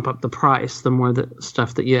to pump up the price the more the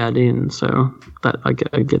stuff that you add in. So that I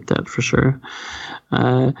get that for sure.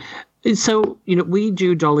 So we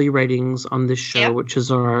do dolly ratings on this show, which is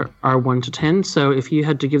our 1 to 10. So if you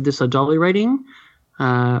had to give this a dolly rating,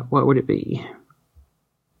 what would it be?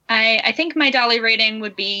 I think my dolly rating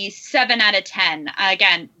would be 7 out of 10.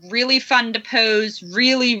 Again, really fun to pose,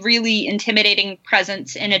 really, really intimidating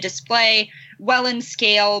presence in a display, well in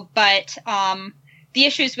scale, but the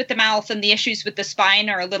issues with the mouth and the issues with the spine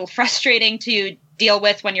are a little frustrating to deal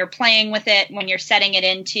with when you're playing with it, when you're setting it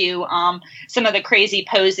into some of the crazy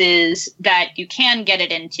poses that you can get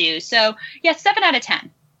it into. So, yeah, 7 out of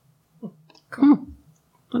 10. Cool.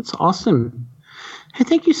 That's awesome. Hey,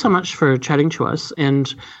 thank you so much for chatting to us.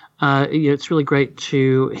 And It's really great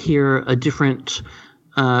to hear a different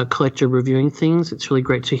collector reviewing things. It's really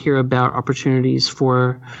great to hear about opportunities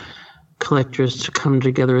for collectors to come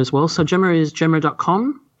together as well. So Gemmer is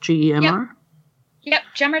gemmer.com, Gemr. Yep,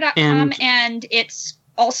 gemmer.com, and it's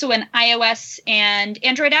also an iOS and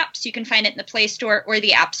Android app, so you can find it in the Play Store or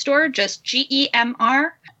the App Store, just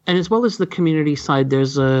GEMR. And as well as the community side,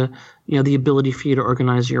 there's the ability for you to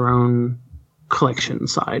organize your own collection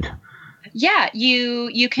side. Yeah,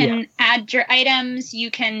 you can add your items,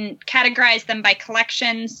 you can categorize them by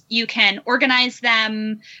collections, you can organize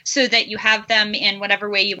them so that you have them in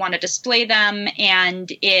whatever way you want to display them,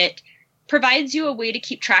 and it provides you a way to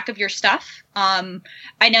keep track of your stuff.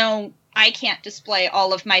 I know I can't display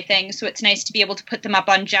all of my things, so it's nice to be able to put them up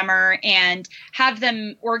on Gemmer and have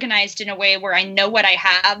them organized in a way where I know what I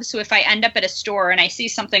have. So if I end up at a store and I see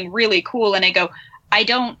something really cool and I go, I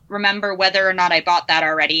don't remember whether or not I bought that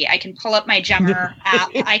already, I can pull up my Gemmer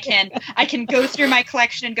app. I can go through my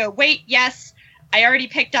collection and go, wait, yes, I already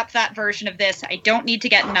picked up that version of this. I don't need to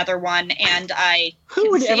get another one, and I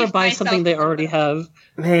Who would ever buy something they already have?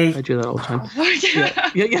 Me. I do that all the time.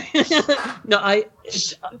 Yeah. No,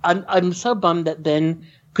 I'm so bummed that Ben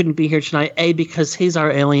couldn't be here tonight. A, because he's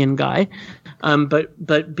our alien guy,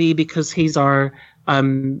 but B, because he's our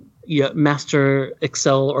master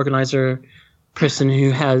Excel organizer person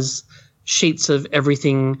who has sheets of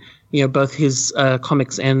everything, both his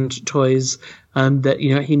comics and toys that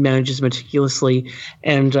he manages meticulously.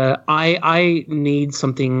 And I need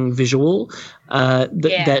something visual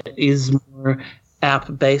that is more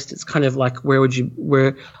app based. It's kind of like where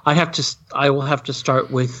I will have to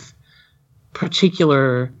start with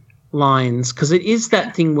particular lines, because it is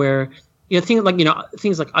that thing where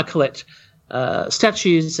things like I collect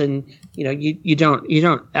statues, and you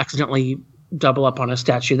don't accidentally double up on a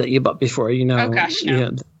statue that you bought before, Oh gosh,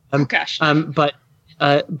 no.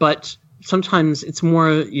 But sometimes it's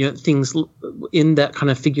more things in that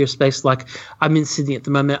kind of figure space. Like I'm in Sydney at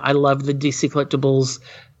the moment. I love the DC Collectibles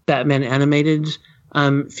Batman animated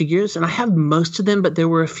figures, and I have most of them, but there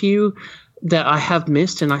were a few that I have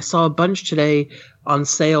missed, and I saw a bunch today on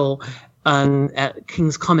sale at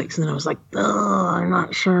King's Comics, and then I was like, I'm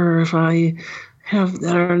not sure if I have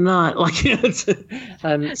that or not.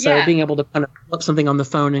 So being able to kind of pull up something on the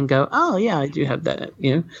phone and go, oh yeah, I do have that,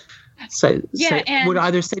 So would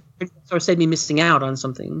either save or save me missing out on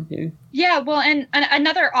something. Yeah, well, and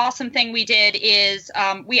another awesome thing we did is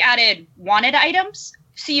we added wanted items.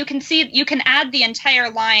 So you can add the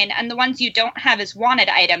entire line, and the ones you don't have as wanted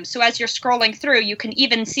items. So as you're scrolling through, you can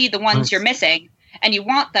even see the ones you're missing and you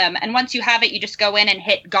want them. And once you have it, you just go in and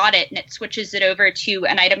hit got it, and it switches it over to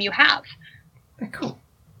an item you have. Cool.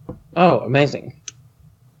 Oh, amazing.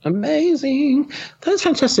 That's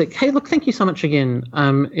fantastic. Hey, look, thank you so much again. I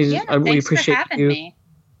really appreciate for having you. me.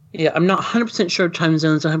 Yeah, I'm not 100% sure of time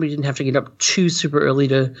zones. I hope we didn't have to get up too super early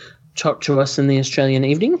to talk to us in the Australian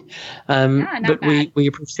evening. But we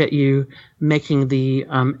appreciate you making the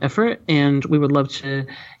effort, and we would love to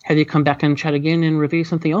have you come back and chat again and review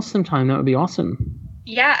something else sometime. That would be awesome.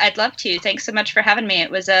 Yeah, I'd love to. Thanks so much for having me. It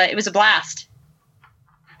was a blast.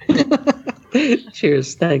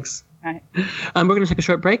 Cheers. Thanks. All right. We're going to take a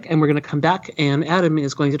short break, and we're going to come back, and Adam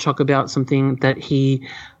is going to talk about something that he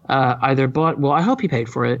either bought, well, I hope he paid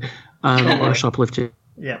for it, or shoplifted.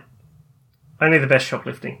 Yeah. Only the best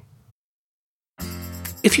shoplifting.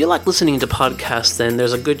 If you like listening to podcasts, then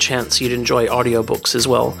there's a good chance you'd enjoy audiobooks as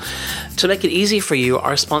well. To make it easy for you,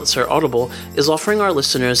 our sponsor, Audible, is offering our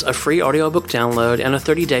listeners a free audiobook download and a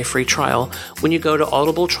 30-day free trial when you go to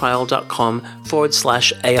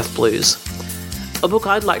audibletrial.com/AFBlues. A book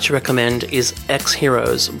I'd like to recommend is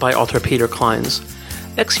Ex-Heroes by author Peter Clines.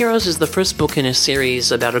 Ex-Heroes is the first book in a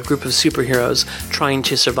series about a group of superheroes trying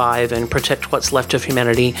to survive and protect what's left of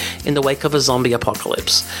humanity in the wake of a zombie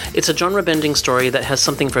apocalypse. It's a genre-bending story that has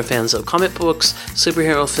something for fans of comic books,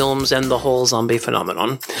 superhero films, and the whole zombie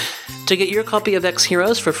phenomenon. To get your copy of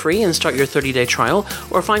Ex-Heroes for free and start your 30-day trial,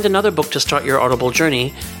 or find another book to start your Audible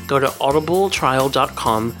journey, go to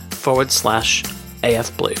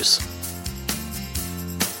audibletrial.com/AFBlues.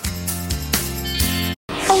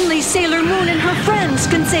 Only Sailor Moon and her friends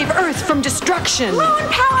can save Earth from destruction. Moon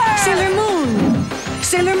power! Sailor Moon,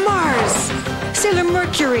 Sailor Mars, Sailor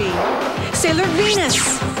Mercury, Sailor Venus,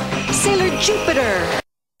 Sailor Jupiter.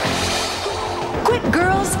 Quick,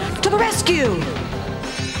 girls, to the rescue!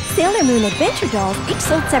 Sailor Moon Adventure Dolls, each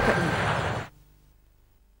sold separately.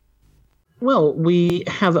 Well, we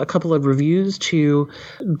have a couple of reviews to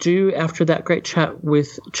do after that great chat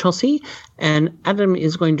with Chelsea, and Adam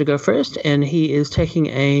is going to go first, and he is taking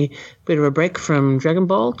a bit of a break from Dragon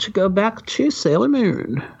Ball to go back to Sailor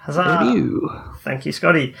Moon. Huzzah. Over to you. Thank you,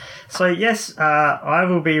 Scotty. So, yes, I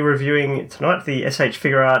will be reviewing tonight the SH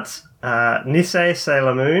Figure Arts Nisei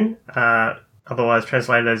Sailor Moon, otherwise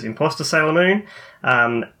translated as Imposter Sailor Moon.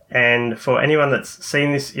 And for anyone that's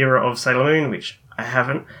seen this era of Sailor Moon, which I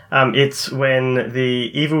haven't, it's when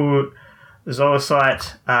the evil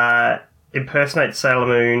Zoocyte impersonates Sailor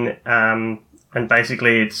Moon, and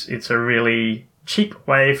basically it's a really cheap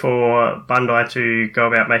way for Bandai to go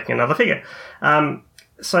about making another figure.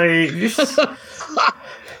 So this...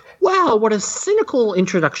 Wow, what a cynical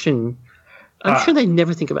introduction. I'm sure they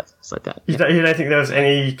never think about things like that. You don't think there was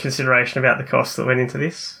any consideration about the cost that went into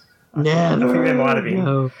this? Never. I think there might have been.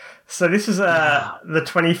 No. So this is the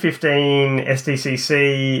 2015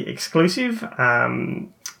 SDCC exclusive,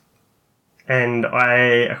 and I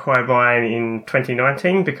acquired mine in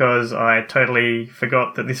 2019 because I totally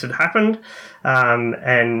forgot that this had happened.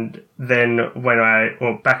 And then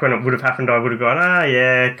back when it would have happened, I would have gone,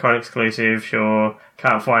 yeah, con exclusive, sure,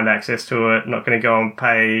 can't find access to it, not going to go and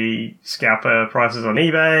pay scalper prices on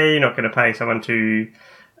eBay, not going to pay someone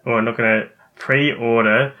not going to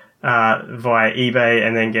pre-order via eBay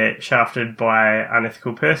and then get shafted by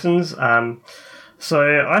unethical persons.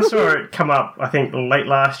 So I saw it come up, I think, late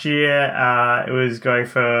last year. It was going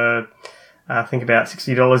for, I think, about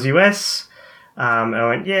 $60 US. And I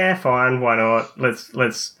went, yeah, fine, why not?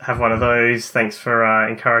 Let's have one of those. Thanks for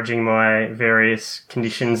encouraging my various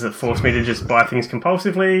conditions that force me to just buy things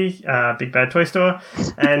compulsively. Big Bad Toy Store,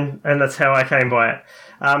 and that's how I came by it.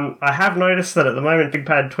 I have noticed that at the moment, Big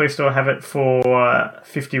Bad Toy Store have it for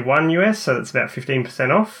 $51 US, so that's about 15%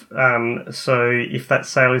 off. So if that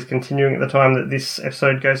sale is continuing at the time that this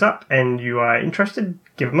episode goes up, and you are interested,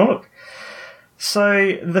 give them a look.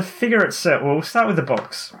 So the figure itself, we'll start with the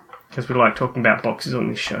box, because we like talking about boxes on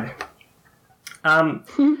this show. The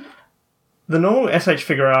normal SH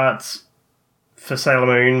Figure Arts for Sailor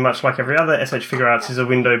Moon, much like every other SH Figure Arts, is a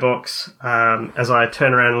window box. As I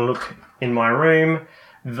turn around and look in my room,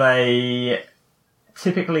 they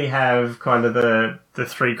typically have kind of the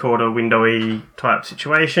three-quarter windowy type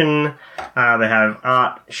situation. They have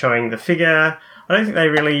art showing the figure. I don't think they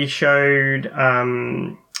really showed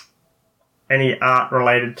any art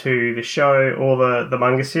related to the show or the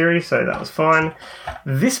manga series, so that was fine.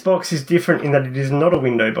 This box is different in that it is not a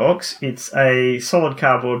window box. It's a solid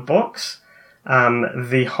cardboard box.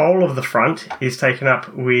 The whole of the front is taken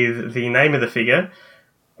up with the name of the figure,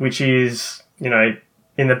 which is,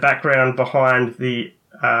 in the background behind the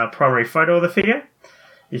primary photo of the figure.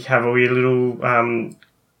 You have all your little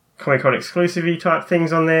Comic-Con exclusive type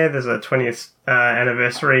things on there. There's a 20th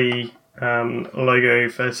anniversary logo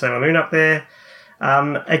for Sailor Moon up there.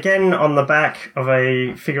 Again, on the back of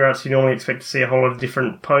a Figure Arts, you normally expect to see a whole lot of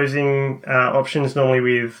different posing options, normally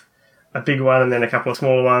with a big one and then a couple of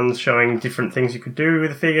smaller ones showing different things you could do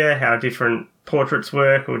with the figure, how different portraits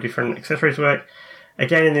work or different accessories work.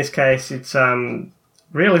 Again, in this case, it's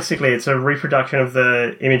realistically, it's a reproduction of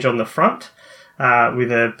the image on the front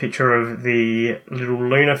with a picture of the little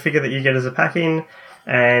Luna figure that you get as a pack-in,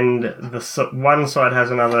 and the one side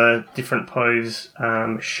has another different pose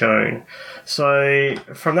shown. So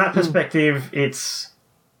from that perspective, it's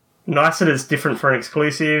nice that it's different for an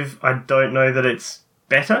exclusive. I don't know that it's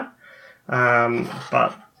better,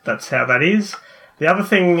 but that's how that is. The other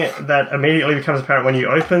thing that immediately becomes apparent when you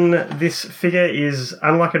open this figure is,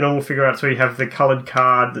 unlike a normal Figure Arts where you have the coloured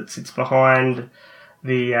card that sits behind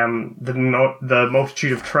the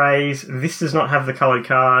multitude of trays, this does not have the coloured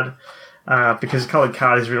card. Because the coloured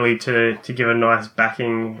card is really to give a nice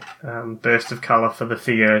backing burst of colour for the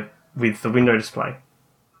figure with the window display.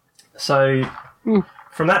 So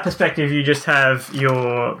from that perspective, you just have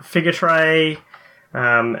your figure tray,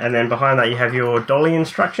 and then behind that you have your dolly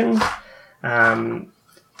instructions. Having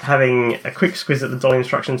a quick squiz at the dolly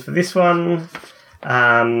instructions for this one.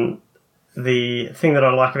 The thing that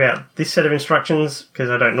I like about this set of instructions, because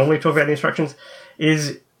I don't normally talk about the instructions,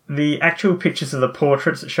 is the actual pictures of the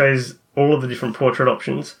portraits. It shows all of the different portrait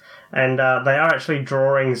options, and they are actually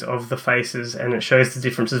drawings of the faces, and it shows the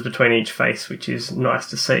differences between each face, which is nice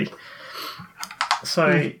to see.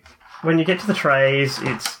 So when you get to the trays,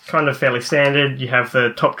 it's kind of fairly standard. You have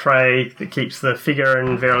the top tray that keeps the figure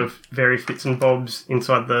and various bits and bobs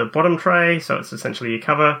inside the bottom tray, so it's essentially your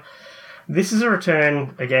cover. This is a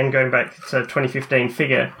return, again, going back to 2015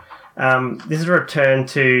 figure. This is a return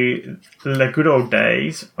to the good old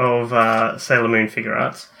days of Sailor Moon Figure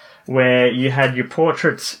Arts, where you had your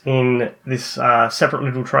portraits in this separate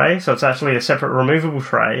little tray. So it's actually a separate removable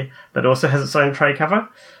tray that also has its own tray cover.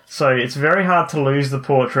 So it's very hard to lose the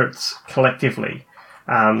portraits collectively.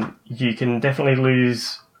 You can definitely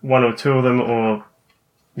lose one or two of them, or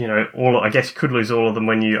I guess you could lose all of them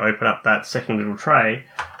when you open up that second little tray.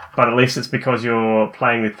 But at least it's because you're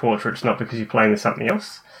playing with portraits, not because you're playing with something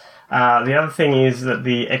else. The other thing is that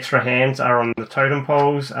the extra hands are on the totem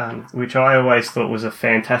poles, which I always thought was a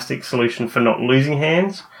fantastic solution for not losing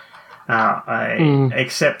hands. I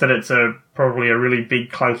accept that it's probably a really big,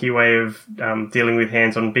 clunky way of dealing with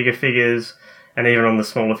hands on bigger figures, and even on the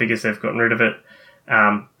smaller figures they've gotten rid of it.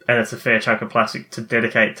 And it's a fair chunk of plastic to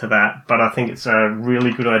dedicate to that, but I think it's a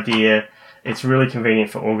really good idea. It's really convenient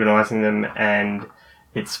for organising them, and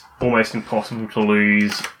it's almost impossible to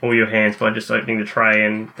lose all your hands by just opening the tray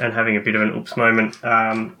and having a bit of an oops moment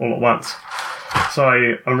all at once. So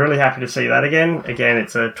I'm really happy to see that again. Again,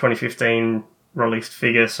 it's a 2015 released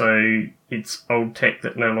figure, so it's old tech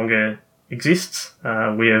that no longer exists.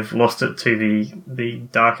 We have lost it to the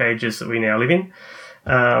dark ages that we now live in,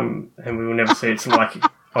 and we will never see its like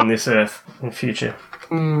on this earth in future.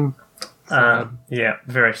 Yeah,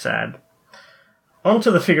 very sad. On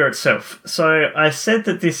to the figure itself. So I said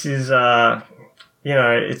that this is,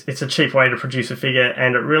 it's a cheap way to produce a figure,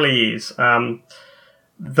 and it really is.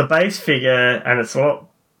 The base figure, and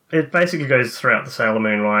it basically goes throughout the Sailor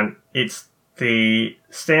Moon line. It's the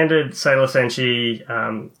standard Sailor Senshi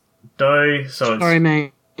dough. So sorry,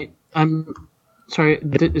 mate. I'm sorry.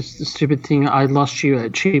 It's the stupid thing. I lost you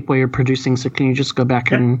at cheap way of producing, so can you just go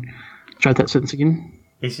back and try that sentence again?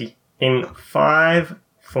 Easy. In 5,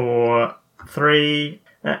 4, 3.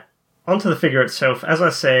 Onto the figure itself. As I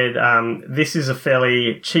said, this is a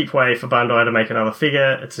fairly cheap way for Bandai to make another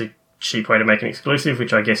figure. It's a cheap way to make an exclusive,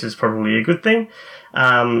 which I guess is probably a good thing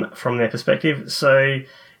from their perspective. So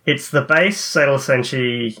it's the base Sailor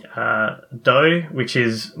Senshi dough, which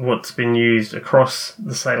is what's been used across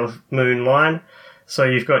the Sailor Moon line. So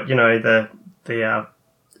you've got, the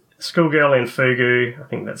schoolgirl in Fugu. I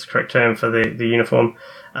think that's the correct term for the uniform.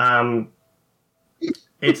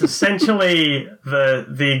 It's essentially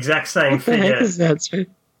the exact same figure. What the heck is that, sir?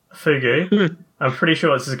 Fugu. I'm pretty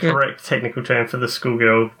sure it's the correct technical term for the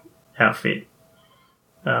schoolgirl outfit.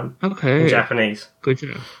 Okay. In Japanese. Good to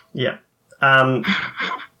know. Yeah.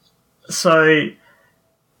 So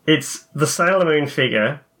it's the Sailor Moon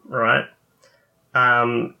figure, right?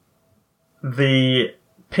 The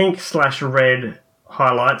pink/red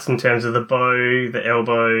highlights in terms of the bow, the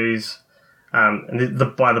elbows. And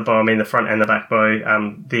by the bow, I mean the front and the back bow.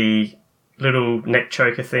 The little neck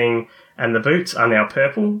choker thing and the boots are now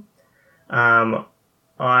purple.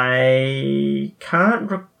 I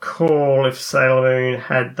can't recall if Sailor Moon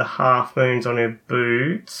had the half moons on her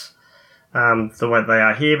boots the way they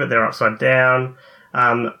are here, but they're upside down.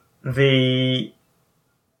 The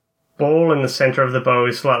ball in the centre of the bow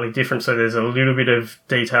is slightly different, so there's a little bit of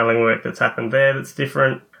detailing work that's happened there that's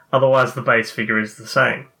different. Otherwise, the base figure is the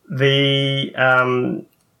same. The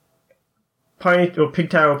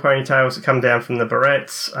pigtail ponytails that come down from the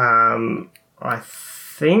barrettes, I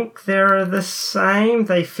think they're the same.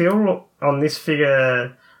 They feel, on this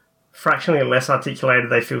figure, fractionally less articulated.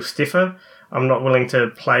 They feel stiffer. I'm not willing to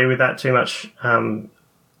play with that too much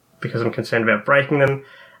because I'm concerned about breaking them.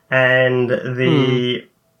 And the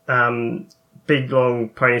big, long,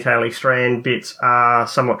 ponytail-y strand bits are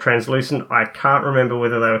somewhat translucent. I can't remember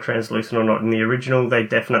whether they were translucent or not in the original. They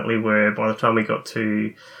definitely were by the time we got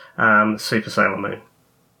to Super Sailor Moon.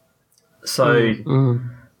 So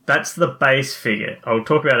that's the base figure. I'll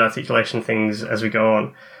talk about articulation things as we go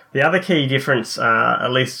on. The other key difference,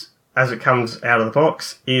 at least as it comes out of the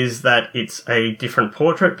box, is that it's a different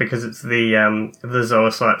portrait because it's the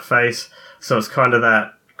Zoisite face. So it's kind of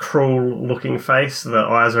that cruel-looking face. The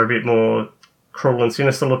eyes are a bit more cruel and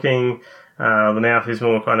sinister looking. The mouth is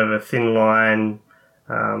more kind of a thin line,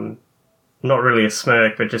 not really a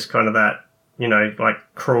smirk, but just kind of that, like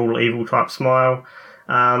cruel, evil type smile.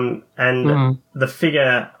 And the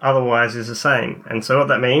figure otherwise is the same. And so what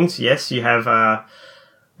that means, yes, you have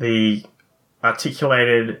the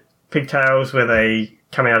articulated pigtails where they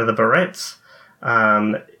come out of the barrettes.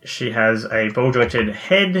 She has a ball-jointed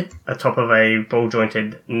head atop of a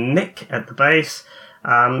ball-jointed neck at the base.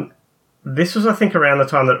 This was, I think, around the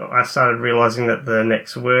time that I started realising that the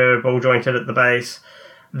necks were ball-jointed at the base.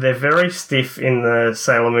 They're very stiff in the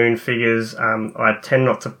Sailor Moon figures. I tend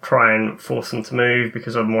not to try and force them to move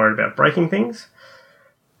because I'm worried about breaking things.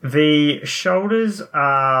 The shoulders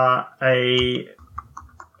are they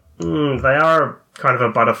are kind of a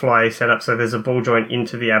butterfly setup, so there's a ball joint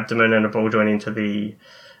into the abdomen and a ball joint into the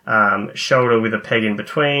shoulder with a peg in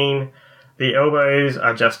between. The elbows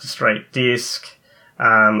are just a straight disc.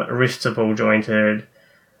 Wrists are ball jointed.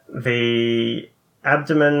 The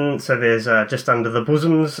abdomen, so there's just under the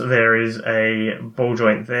bosoms, there is a ball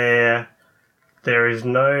joint there. There is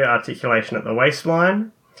no articulation at the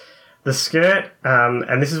waistline. The skirt,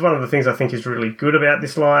 and this is one of the things I think is really good about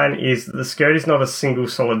this line, is that the skirt is not a single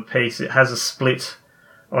solid piece. It has a split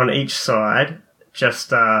on each side, just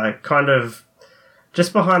kind of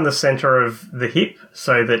just behind the centre of the hip,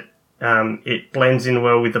 so that it blends in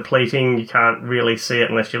well with the pleating. You can't really see it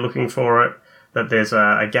unless you're looking for it, that there's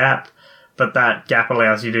a gap. But that gap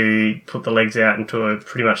allows you to put the legs out into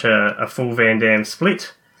pretty much a full Van Damme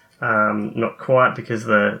split. Not quite, because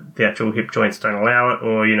the actual hip joints don't allow it,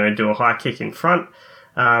 or, do a high kick in front.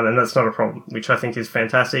 And that's not a problem, which I think is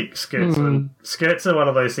fantastic. Skirts are one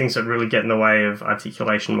of those things that really get in the way of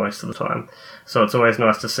articulation most of the time. So it's always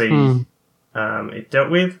nice to see it dealt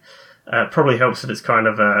with. It probably helps that it's kind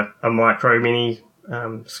of a micro mini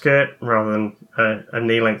skirt rather than a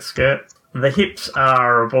knee-length skirt. The hips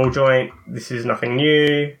are a ball joint. This is nothing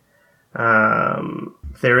new.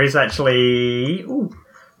 There is actually...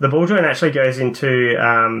 the ball joint actually goes into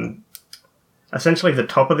essentially the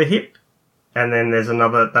top of the hip, and then there's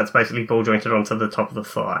another that's basically ball jointed onto the top of the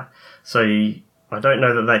thigh. So I don't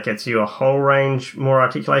know that gets you a whole range more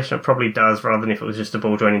articulation. It probably does, rather than if it was just a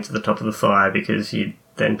ball joint into the top of the thigh, because you'd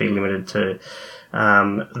then be limited to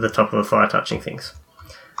the top of the thigh touching things.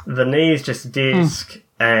 The knee is just a disc,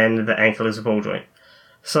 and the ankle is a ball joint.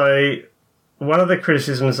 So one of the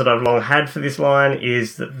criticisms that I've long had for this line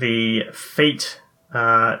is that the feet,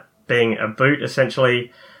 being a boot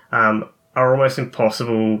essentially, are almost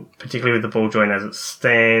impossible, particularly with the ball joint as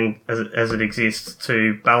it exists,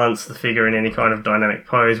 to balance the figure in any kind of dynamic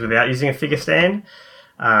pose without using a figure stand.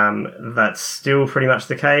 That's still pretty much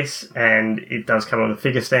the case, and it does come on a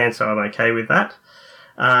figure stand, so I'm okay with that.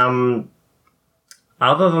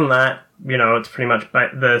 Other than that, it's pretty much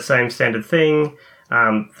the same standard thing.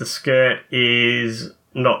 The skirt is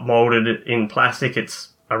not molded in plastic.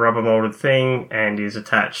 It's a rubber molded thing and is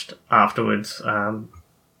attached afterwards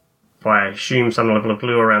by, I assume, some level of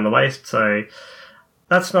glue around the waist. So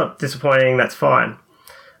that's not disappointing. That's fine.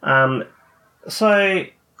 So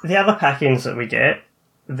the other pack-ins that we get,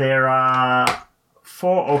 there are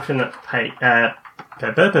 4 alternate 5,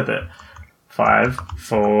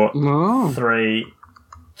 4, 3,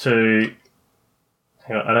 2...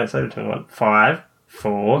 Hang on, I don't say the 21. 5,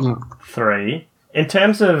 4, 3... In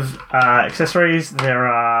terms of accessories, there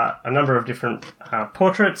are a number of different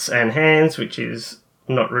portraits and hands, which is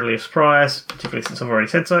not really a surprise, particularly since I've already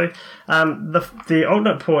said so. The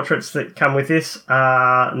alternate portraits that come with this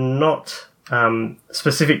are not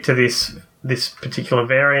specific to this particular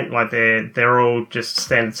variant. Like they're all just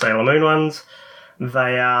standard Sailor Moon ones.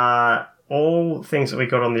 They are all things that we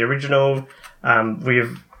got on the original.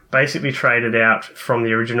 We've basically traded out from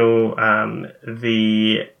the original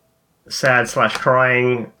the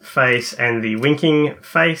sad/crying face and the winking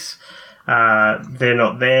face. They're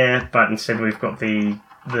not there, but instead we've got the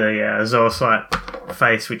Zoocyte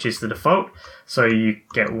face, which is the default. So you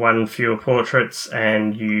get 1 fewer portraits,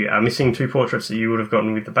 and you are missing 2 portraits that you would have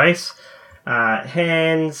gotten with the base.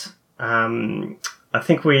 Hands, I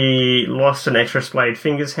think we lost an extra splayed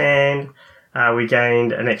fingers hand. We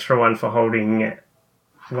gained an extra one for holding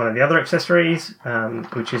one of the other accessories,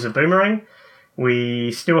 which is a boomerang.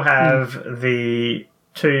 We still have the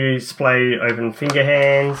 2 splayed open finger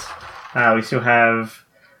hands. We still have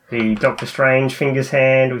the Doctor Strange fingers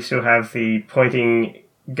hand. We still have the pointing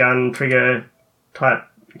gun trigger type,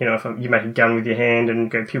 if you make a gun with your hand and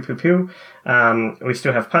go pew pew pew. We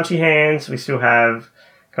still have punchy hands. We still have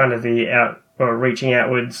kind of the reaching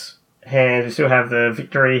outwards hand. We still have the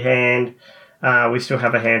victory hand. We still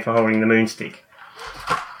have a hand for holding the moonstick.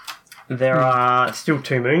 There are still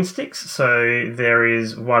 2 moonsticks, so there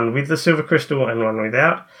is one with the silver crystal and one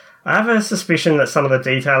without. I have a suspicion that some of the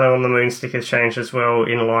detailing on the moonstick has changed as well,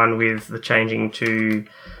 in line with the changing to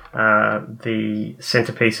the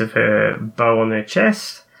centerpiece of her bow on her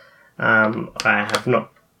chest. I have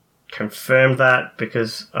not confirmed that,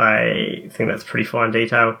 because I think that's pretty fine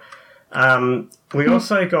detail. We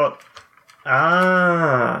also got...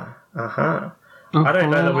 I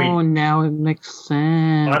don't know that we... Oh, now it makes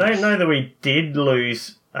sense. I don't know that we did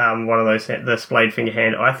lose one of those, the splayed finger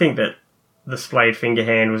hand. I think that the splayed finger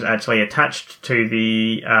hand was actually attached to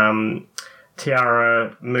the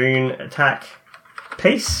Tiara Moon attack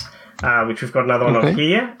piece, which we've got another one of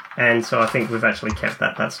here, and so I think we've actually kept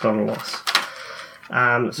that. That's not a loss.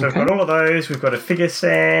 So we've got all of those. We've got a figure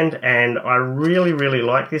stand, and I really, really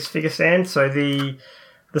like this figure stand. So the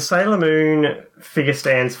the Sailor Moon figure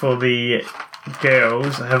stands for the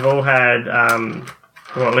girls have all had,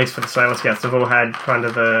 well, at least for the Sailor Scouts, have all had kind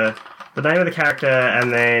of the name of the character,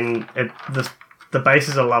 and then the base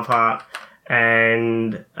is a love heart,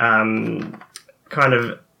 and kind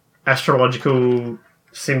of astrological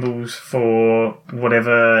symbols for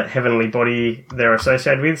whatever heavenly body they're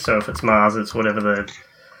associated with. So if it's Mars, it's whatever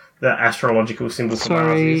the astrological symbol for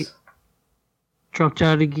Mars is. Dropped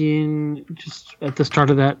out again just at the start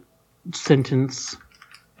of that sentence.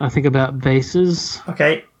 I think about bases.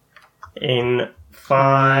 Okay. In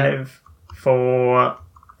 5, 4,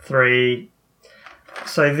 3.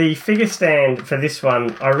 So the figure stand for this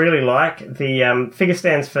one, I really like. The figure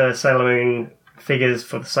stands for Sailor Moon figures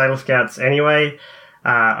for the Sailor Scouts anyway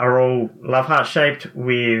are all love heart shaped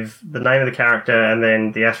with the name of the character and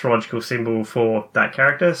then the astrological symbol for that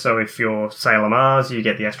character. So if you're Sailor Mars, you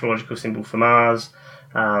get the astrological symbol for Mars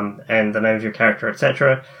and the name of your character,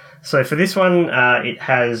 etc. So for this one,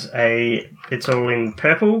 it's all in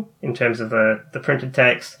purple in terms of the printed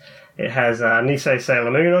text. It has Nisei Sailor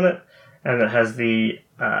Moon on it, and it has the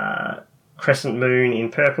crescent moon in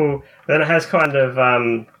purple. Then it has kind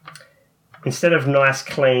of, instead of nice,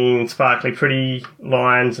 clean, sparkly, pretty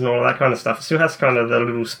lines and all that kind of stuff, it still has kind of the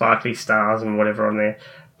little sparkly stars and whatever on there.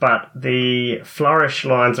 But the flourish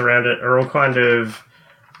lines around it are all kind of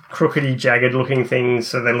crookedy, jagged-looking things,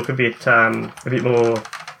 so they look a bit more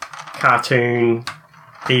cartoon,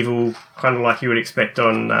 evil, kind of like you would expect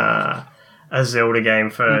on a Zelda game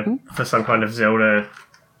for some kind of Zelda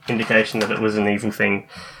indication that it was an evil thing.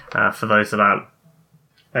 For those that aren't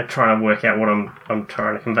trying to work out what I'm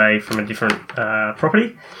trying to convey from a different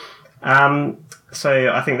property. So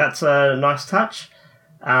I think that's a nice touch.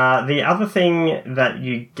 The other thing that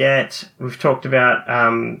you get, we've talked about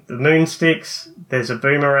the moon sticks, there's a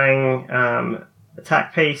boomerang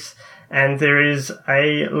attack piece, and there is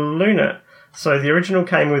a Luna. So the original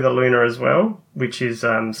came with a Luna as well, which is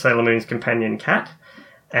Sailor Moon's companion cat,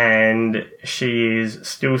 and she is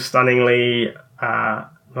still stunningly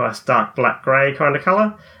nice dark black grey kind of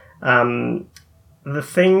colour. The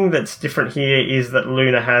thing that's different here is that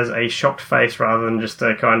Luna has a shocked face rather than just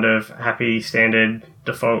a kind of happy standard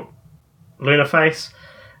default Luna face,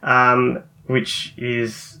 which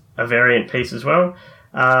is a variant piece as well.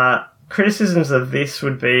 Criticisms of this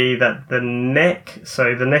would be that the neck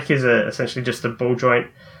is essentially just a ball joint,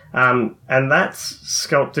 and that's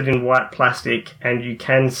sculpted in white plastic, and you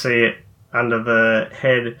can see it under the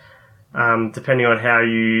head, depending on how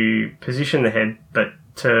you position the head, but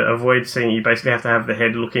to avoid seeing, you basically have to have the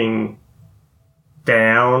head looking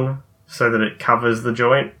down so that it covers the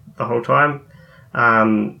joint the whole time,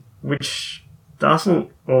 which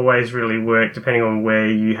doesn't always really work depending on where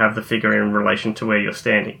you have the figure in relation to where you're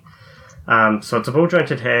standing. So it's a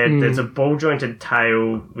ball-jointed head, there's a ball-jointed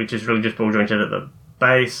tail, which is really just ball-jointed at the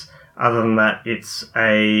base. Other than that, it's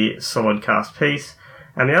a solid cast piece.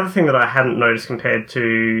 And the other thing that I hadn't noticed compared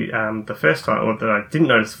to the first time, or that I didn't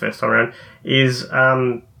notice the first time around, is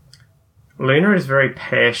Luna is very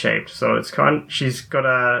pear-shaped. So she's got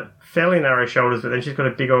a fairly narrow shoulders, but then she's got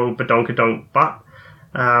a big old badonkadonk butt.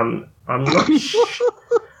 I'm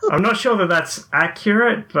not sure that that's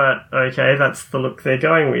accurate, but okay, that's the look they're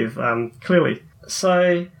going with, clearly.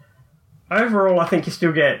 So overall, I think you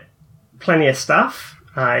still get plenty of stuff.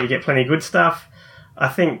 You get plenty of good stuff. I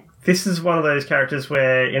think this is one of those characters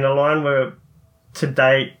where, in a line where, to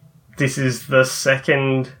date, this is the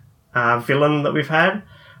second villain that we've had.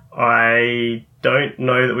 I don't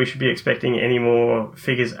know that we should be expecting any more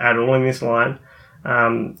figures at all in this line.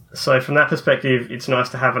 So from that perspective, it's nice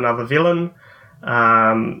to have another villain.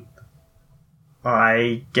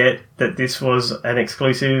 I get that this was an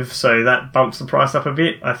exclusive, so that bumps the price up a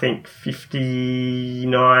bit. I think $59,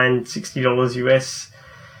 $60 US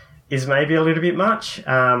is maybe a little bit much.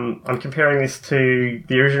 I'm comparing this to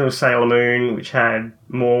the original Sailor Moon, which had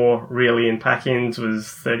more really in pack-ins, was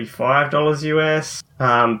 $35 US.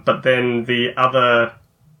 But then the other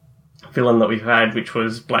villain that we've had, which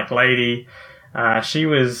was Black Lady, she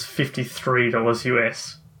was $53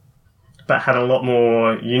 US, but had a lot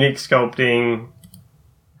more unique sculpting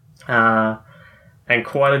and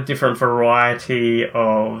quite a different variety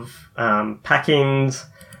of pack-ins,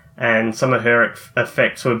 and some of her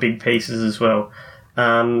effects were big pieces as well.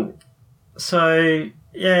 So,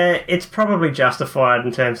 yeah, it's probably justified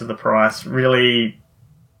in terms of the price, really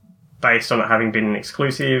based on it having been an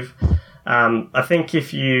exclusive. I think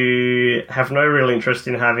if you have no real interest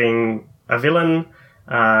in having a villain,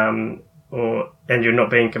 and you're not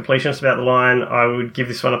being completionist about the line, I would give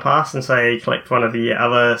this one a pass and say collect one of the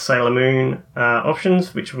other Sailor Moon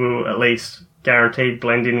options, which will at least guaranteed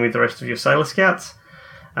blend in with the rest of your Sailor Scouts.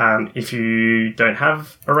 If you don't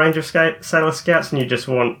have a range of Sailor Scouts and you just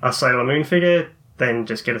want a Sailor Moon figure, then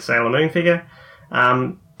just get a Sailor Moon figure.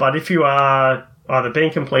 But if you are either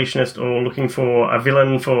being completionist or looking for a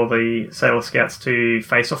villain for the Sailor Scouts to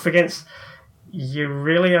face off against, you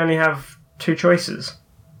really only have two choices.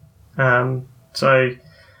 From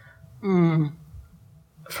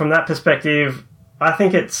that perspective, I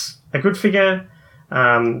think it's a good figure.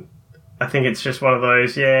 I think it's just one of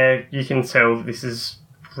those, you can tell this is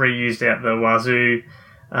reused out the wazoo.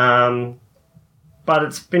 But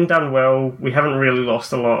it's been done well. We haven't really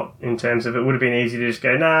lost a lot in terms of it would have been easy to just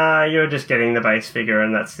go, nah, you're just getting the base figure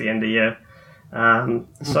and that's the end of you.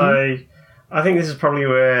 So I think this is probably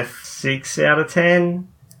worth 6 out of 10.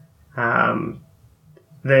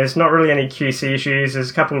 There's not really any QC issues.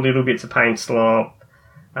 There's a couple of little bits of paint slop.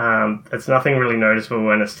 It's nothing really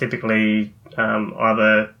noticeable, and it's typically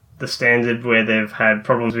either the standard where they've had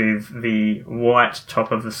problems with the white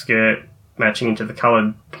top of the skirt matching into the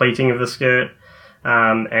coloured pleating of the skirt,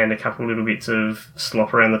 and a couple of little bits of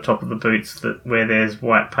slop around the top of the boots where there's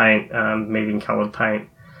white paint meeting coloured paint,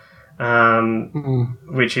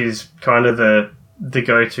 which is kind of the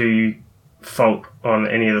go-to fault on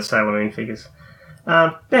any of the Sailor Moon figures.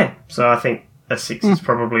 So I think a 6 is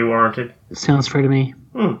probably warranted. Sounds fair to me.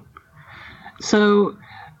 So,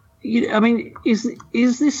 I mean,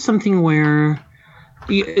 is this something where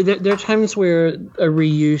there are times where a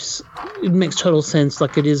reuse, it makes total sense,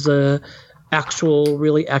 like it is a actual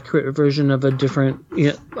really accurate version of a different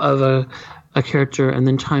of a character, and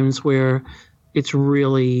then times where it's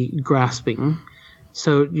really grasping.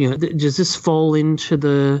 So, does this fall into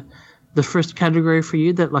the first category for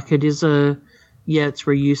you, that like it is it's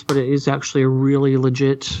reuse, but it is actually a really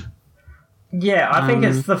legit? Yeah, I think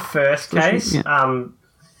it's the first case. Yeah. I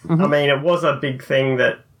mean, it was a big thing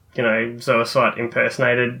that, Zoisite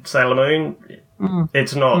impersonated Sailor Moon.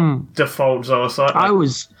 It's not default Zoisite. I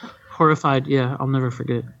was horrified, I'll never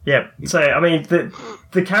forget. Yeah, so, I mean,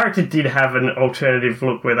 the character did have an alternative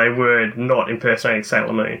look where they were not impersonating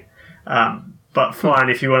Sailor Moon. But fine,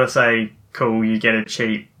 if you want to say, cool, you get a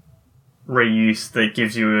cheap reuse that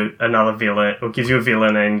gives you another villain, or gives you a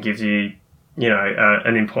villain and gives you,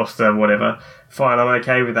 an imposter, whatever. Fine, I'm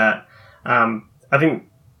okay with that. I think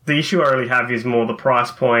the issue I really have is more the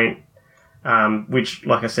price point, which,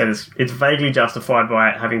 like I said, it's vaguely justified by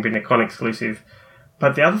it having been a con exclusive.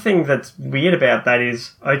 But the other thing that's weird about that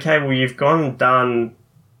is, okay, well, you've gone and done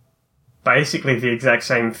basically the exact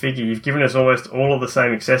same figure. You've given us almost all of the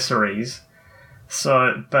same accessories.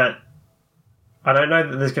 So, but I don't know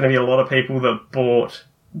that there's going to be a lot of people that bought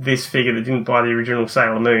this figure that didn't buy the original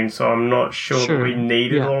Sailor Moon, so I'm not sure that we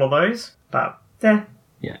needed all of those. But,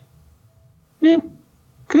 Yeah,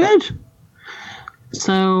 good.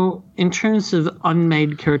 So, in terms of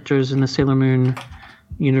unmade characters in the Sailor Moon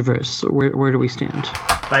universe, where do we stand?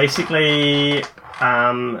 Basically,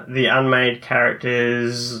 the unmade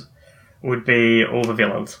characters would be all the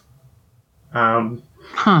villains.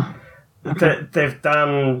 Okay. They've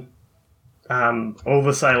done all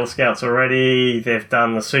the Sailor Scouts already. They've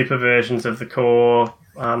done the super versions of the core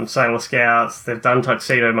Sailor Scouts. They've done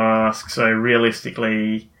Tuxedo Mask. So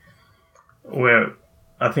realistically,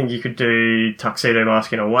 I think you could do Tuxedo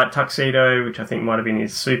Mask in a white tuxedo, which I think might have been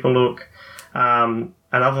his super look. And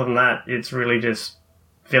other than that, it's really just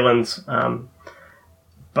villains.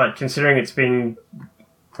 But considering it's been,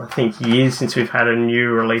 I think, years since we've had a new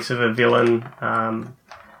release of a villain,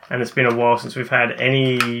 and it's been a while since we've had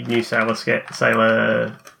any new Sailor Scouts,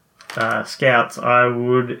 I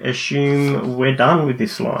would assume we're done with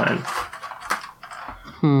this line.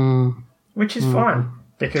 Which is fine,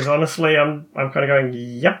 because honestly, I'm kind of going,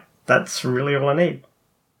 yep, that's really all I need.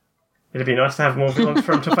 It'd be nice to have more villains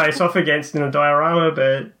for him to face off against in a diorama,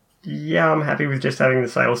 but I'm happy with just having the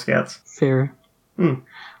Sailor Scouts. Fair.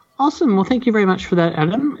 Awesome. Well, thank you very much for that,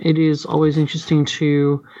 Adam. It is always interesting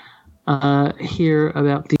to hear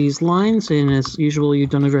about these lines, and as usual, you've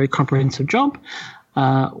done a very comprehensive job.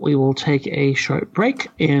 We will take a short break,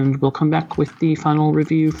 and we'll come back with the final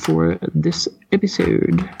review for this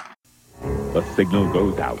episode. The signal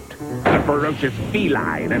goes out. The ferocious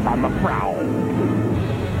feline is on the prowl.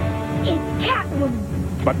 It's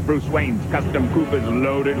Catwoman. But Bruce Wayne's custom coupe is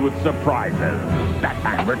loaded with surprises.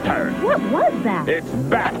 Batman returns. What was that? It's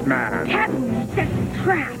Batman. Catwoman set the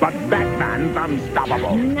trap. But Batman's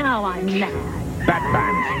unstoppable. Now I'm mad.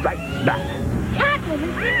 Batman strikes back.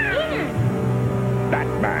 Catwoman's in.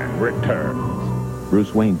 Batman returns.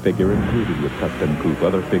 Bruce Wayne figure included with custom coupe.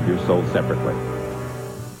 Other figures sold separately.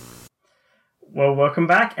 Well, welcome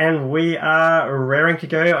back, and we are raring to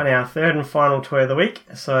go on our third and final toy of the week.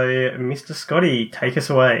 So, Mr. Scotty, take us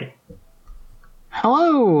away.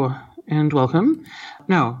 Hello and welcome.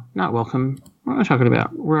 No, not welcome. What am I talking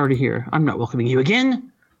about? We're already here. I'm not welcoming you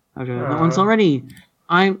again. Okay, that one's already.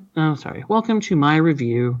 Sorry. Welcome to my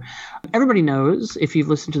review. Everybody knows, if you've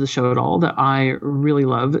listened to the show at all, that I really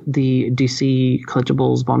love the DC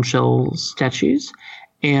Collectibles Bombshell statues.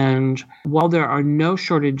 And while there are no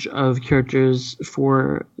shortage of characters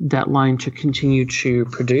for that line to continue to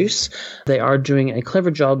produce, they are doing a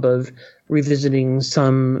clever job of revisiting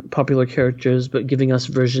some popular characters, but giving us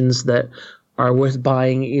versions that are worth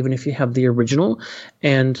buying even if you have the original.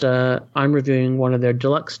 And I'm reviewing one of their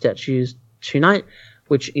deluxe statues tonight,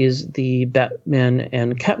 which is the Batman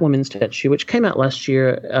and Catwoman statue, which came out last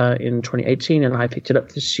year in 2018, and I picked it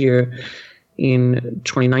up this year in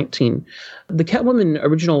 2019. The Catwoman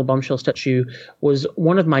original Bombshell statue was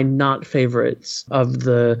one of my not favorites of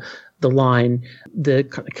the line. The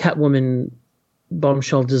Catwoman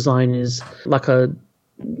Bombshell design is like a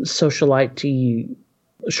socialite-y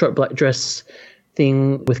short black dress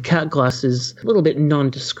thing with cat glasses, a little bit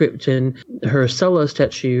nondescript, and her solo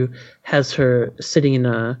statue has her sitting in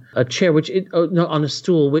a chair, on a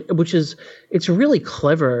stool, which is, it's a really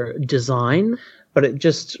clever design, but it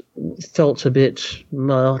just felt a bit,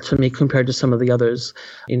 to me, compared to some of the others,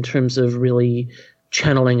 in terms of really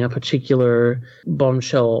channeling a particular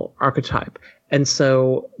Bombshell archetype. And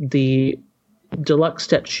so the deluxe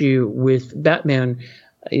statue with Batman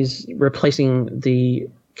is replacing the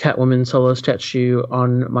Catwoman solo statue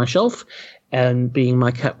on my shelf and being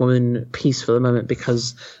my Catwoman piece for the moment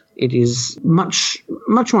because it is much,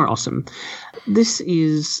 much more awesome. This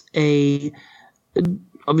is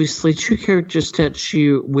obviously two-character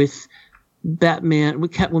statue with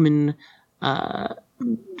Catwoman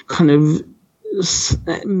kind of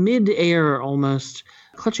mid-air almost,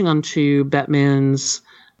 clutching onto Batman's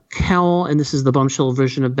cowl, and this is the Bombshell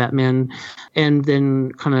version of Batman, and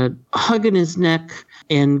then kind of hugging his neck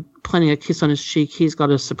and planting a kiss on his cheek. He's got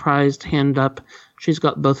a surprised hand up. She's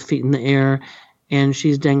got both feet in the air, and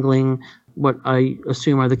she's dangling what I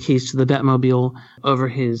assume are the keys to the Batmobile over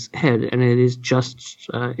his head, and it is just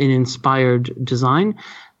an inspired design.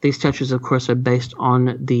 These statues, of course, are based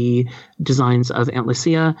on the designs of Aunt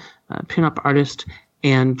Lucia, pinup artist,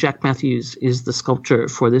 and Jack Matthews is the sculptor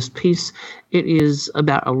for this piece. It is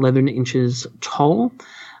about 11 inches tall.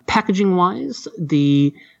 Packaging-wise,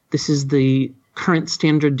 this is the current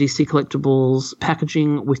standard DC Collectibles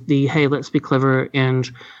packaging with the, hey, let's be clever, and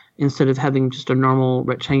instead of having just a normal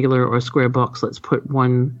rectangular or square box, let's put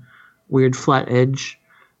one weird flat edge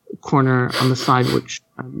corner on the side, which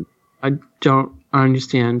I don't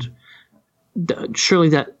understand. Surely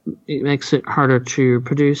that it makes it harder to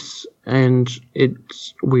produce, and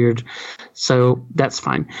it's weird. So that's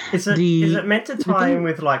fine. Is it meant to tie in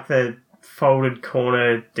with like the folded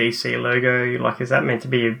corner DC logo? Like, is that meant to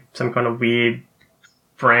be some kind of weird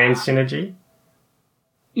brand synergy?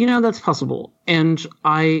 You know, that's possible. And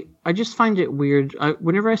I just find it weird.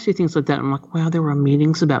 Whenever I see things like that, I'm like, wow, there were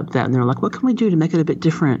meetings about that. And they're like, what can we do to make it a bit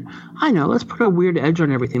different? I know, let's put a weird edge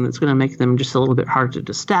on everything that's going to make them just a little bit harder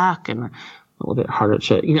to stack and a little bit harder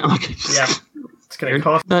to, it's going to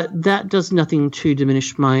cost. But that does nothing to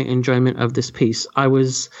diminish my enjoyment of this piece.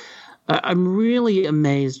 I'm really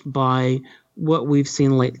amazed by what we've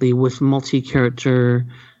seen lately with multi-character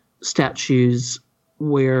statues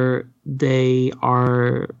where they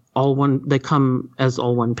are they come as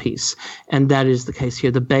all one piece. And that is the case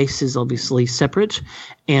here. The base is obviously separate,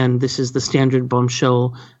 and this is the standard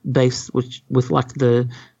Bombshell base, which with like the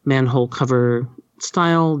manhole cover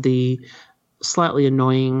style, the slightly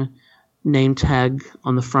annoying name tag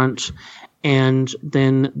on the front, and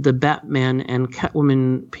then the Batman and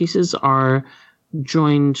Catwoman pieces are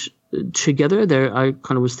joined together. I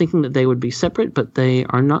kind of was thinking that they would be separate, but they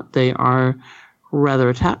are not. They are rather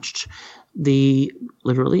attached,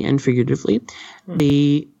 literally and figuratively.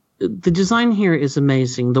 The design here is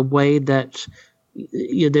amazing. The way that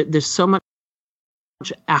there's so much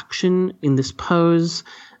action in this pose.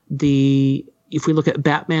 If we look at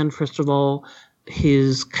Batman, first of all,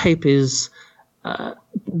 his cape is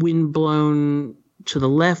wind blown to the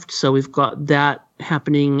left, so we've got that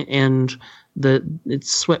happening, and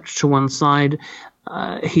it's swept to one side.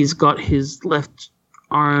 He's got his left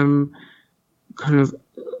arm kind of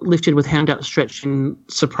lifted with hand outstretched in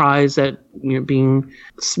surprise at being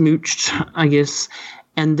smooched, I guess.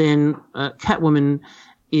 And then Catwoman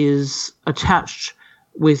is attached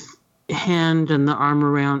with hand and the arm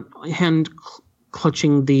around,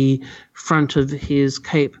 clutching the front of his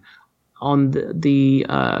cape on the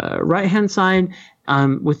right hand side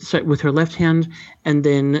with her left hand, and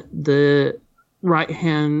then the right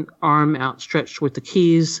hand arm outstretched with the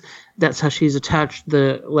keys. That's how she's attached.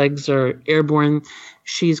 The legs are airborne.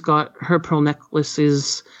 She's got her pearl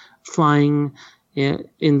necklaces flying in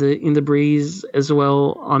the breeze as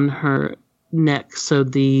well on her neck. So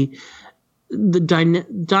the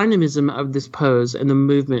dynamism of this pose and the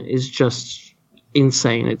movement is just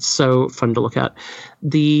insane. It's so fun to look at.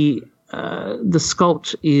 The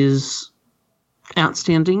sculpt is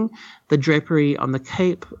outstanding. The drapery on the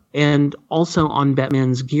cape and also on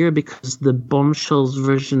Batman's gear, because the Bombshells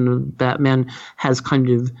version of Batman has kind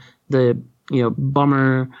of the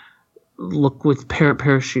bomber look with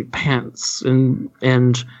parachute pants and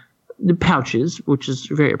the pouches, which is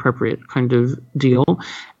very appropriate kind of deal.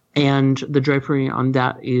 And the drapery on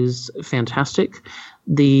that is fantastic.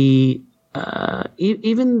 The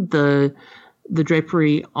even the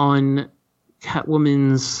drapery on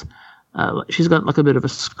Catwoman's, she's got like a bit of a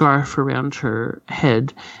scarf around her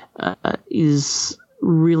head, is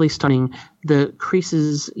really stunning. The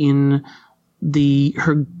creases in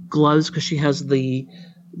her gloves, because she has the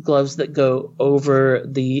gloves that go over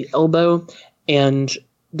the elbow, and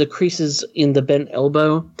the creases in the bent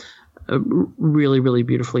elbow, really, really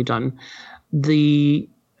beautifully done. The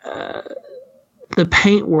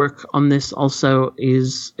paint work on this also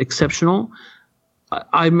is exceptional.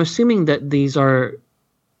 I'm assuming that these are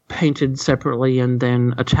painted separately and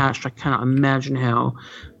then attached. I cannot imagine how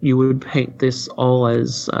you would paint this all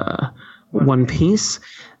as one piece.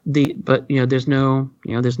 But there's no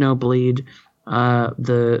bleed.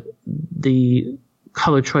 The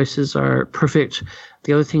color choices are perfect.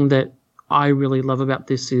 The other thing that I really love about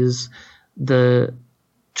this is the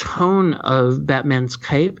tone of Batman's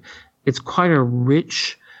cape. It's quite a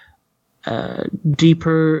rich,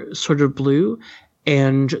 deeper sort of blue.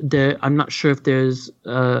 And I'm not sure if there's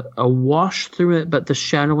a wash through it, but the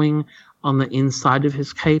shadowing on the inside of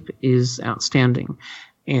his cape is outstanding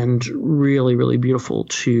and really, really beautiful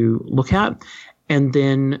to look at. And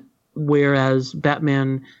then, whereas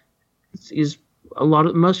Batman is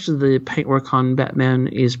most of the paintwork on Batman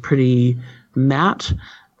is pretty matte,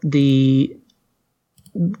 the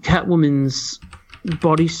Catwoman's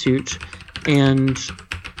bodysuit and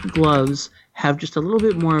gloves have just a little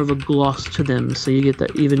bit more of a gloss to them, so you get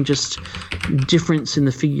that even just difference in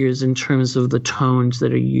the figures in terms of the tones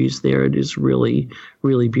that are used there. It is really,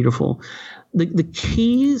 really beautiful. The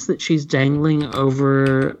keys that she's dangling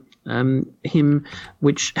over him,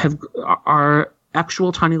 which are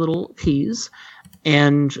actual tiny little keys,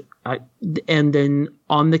 and then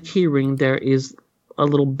on the key ring there is a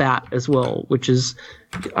little bat as well, which is,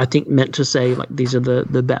 I think, meant to say like these are the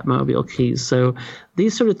Batmobile keys. So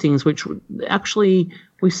these sort of things, which actually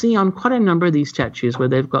we see on quite a number of these statues, where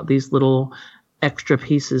they've got these little extra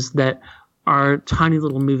pieces that are tiny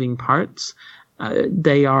little moving parts.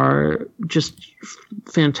 They are just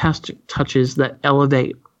fantastic touches that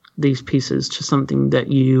elevate these pieces to something that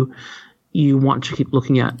you want to keep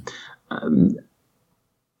looking at.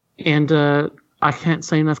 And I can't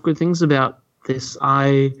say enough good things about this.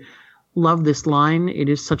 I love this line. It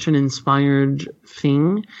is such an inspired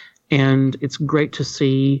thing, and it's great to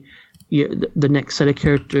see the next set of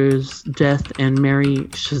characters, Death and Mary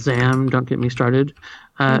Shazam, don't get me started,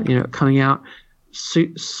 coming out.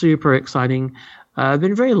 Super exciting. I've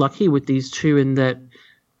been very lucky with these two in that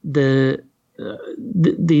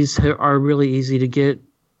these are really easy to get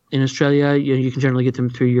in Australia. You can generally get them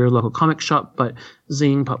through your local comic shop, but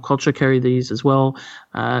Zing, Pop Culture carry these as well.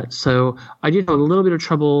 So I did have a little bit of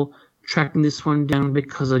trouble tracking this one down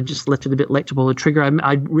because I just left it a bit late to pull the trigger.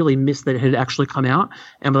 I really missed that it had actually come out,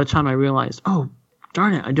 and by the time I realized, oh,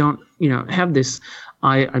 darn it, I don't have this,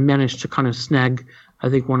 I managed to kind of snag, I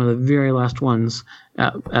think, one of the very last ones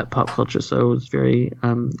at Pop Culture. So I was very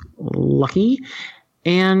lucky.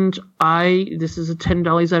 And this is a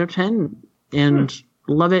 $10 out of 10, and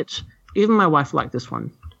love it. Even my wife liked this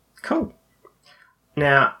one. Cool.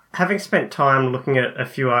 Now, having spent time looking at a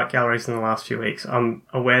few art galleries in the last few weeks, I'm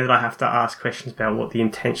aware that I have to ask questions about what the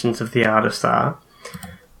intentions of the artist are.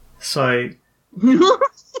 So,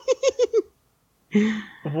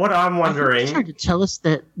 what I'm wondering... Trying to tell us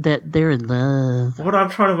that they're in love. What I'm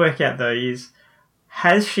trying to work out, though, is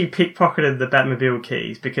has she pickpocketed the Batmobile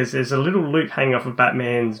keys? Because there's a little loop hanging off of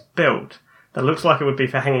Batman's belt that looks like it would be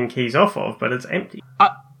for hanging keys off of, but it's empty.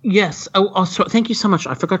 Yes. So thank you so much.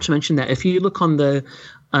 I forgot to mention that. If you look on the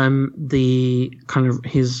kind of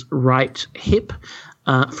his right hip,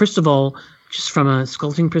 first of all, just from a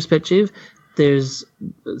sculpting perspective, there's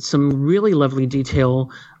some really lovely detail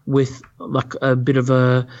with like a bit of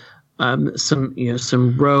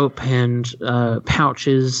some rope and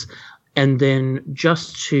pouches, and then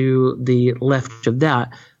just to the left of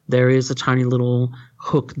that, there is a tiny little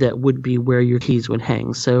hook that would be where your keys would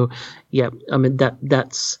hang. So, yeah, I mean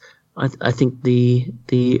that's. I think the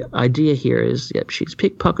idea here is, yep, she's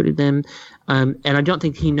pickpocketed them, and I don't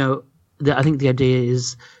think he know. I think the idea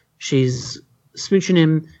is she's smooching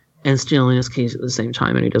him and stealing his keys at the same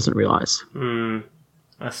time, and he doesn't realize.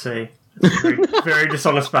 I see. It's very, very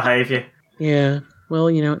dishonest behaviour. Yeah. Well,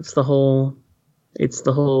 it's the whole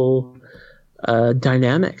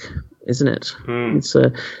dynamic, isn't it?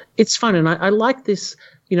 It's fun, and I like this.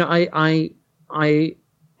 I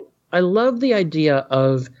love the idea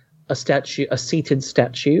of a seated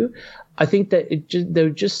statue. I think that there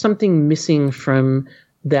was just something missing from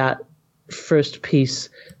that first piece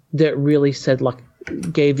that really said, like,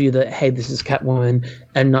 gave you the, hey, this is Catwoman,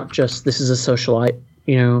 and not just this is a socialite,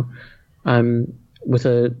 with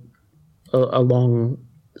a long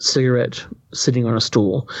cigarette sitting on a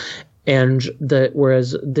stool. And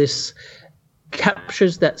whereas this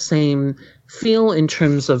captures that same feel in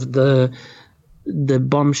terms of the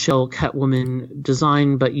bombshell Catwoman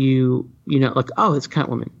design, but like, oh, it's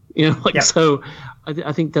Catwoman, So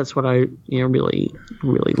I think that's what I really,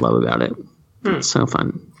 really love about it. It's so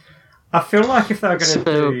fun. I feel like if they were going to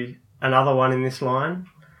do another one in this line,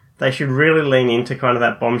 they should really lean into kind of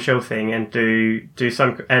that bombshell thing and do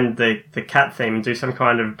some, and the cat theme, and do some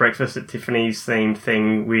kind of Breakfast at Tiffany's themed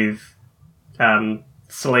thing with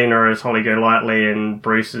Selena as Holly Golightly and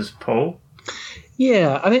Bruce as Paul.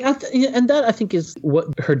 Yeah, I mean, and that I think is what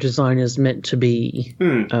her design is meant to be.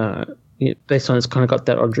 Based on it's kind of got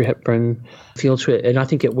that Audrey Hepburn feel to it, and I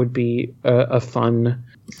think it would be a fun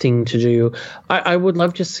thing to do. I would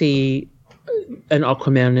love to see an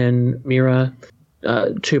Aquaman and Mira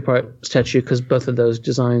two-part statue, because both of those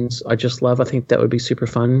designs I just love. I think that would be super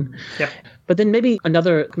fun. Yep. But then maybe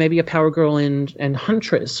a Power Girl and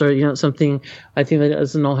Huntress, or something. I think that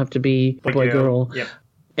doesn't all have to be boy girl. Yep.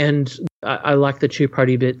 And I like the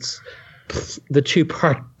two-party bits. The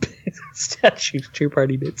two-part statues,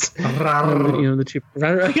 two-party bits. The two.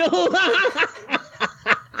 Adam.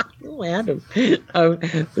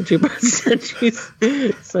 The two-part statues.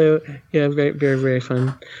 So yeah, very, very, very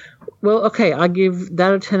fun. Well, okay, I give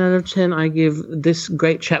that a 10 out of 10. I give this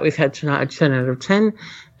great chat we've had tonight a 10 out of 10,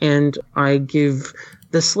 and I give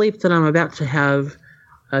the sleep that I'm about to have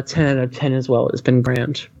a 10 out of 10 as well. It's been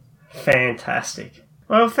grand. Fantastic.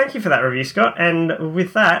 Well, thank you for that review, Scott. And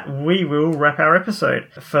with that, we will wrap our episode.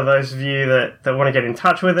 For those of you that want to get in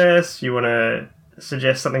touch with us, you want to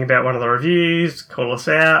suggest something about one of the reviews, call us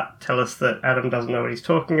out, tell us that Adam doesn't know what he's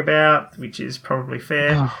talking about, which is probably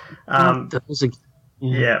fair. That was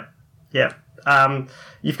Yeah.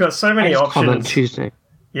 You've got so many options. Tuesday.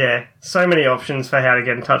 Yeah, so many options for how to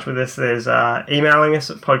get in touch with us. There's emailing us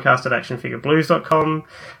at podcast@actionfigureblues.com.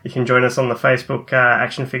 You can join us on the Facebook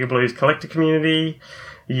Action Figure Blues Collector community.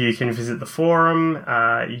 You can visit the forum.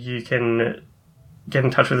 You can get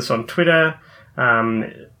in touch with us on Twitter.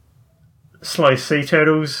 Slow Sea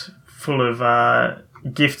Turtles, full of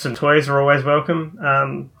gifts and toys, are always welcome.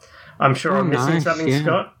 I'm sure I'm missing something, yeah.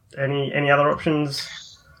 Scott. Any other options?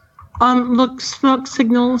 Look, smoke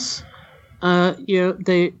signals. But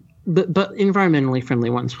environmentally friendly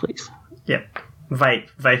ones, please. Yep.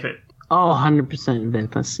 Vape it. Oh, 100%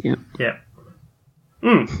 vape us, yeah. Yep.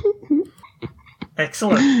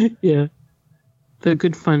 Excellent. Yeah. They're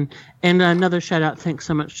good fun. And another shout out, thanks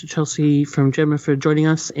so much to Chelsea from Gemma for joining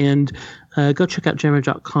us, and go check out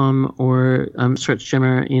gemma.com or search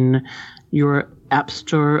Gemma in your app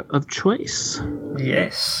store of choice.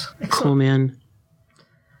 Yes. Excellent. Cool, man.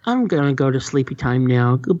 I'm going to go to sleepy time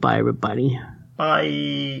now. Goodbye, everybody.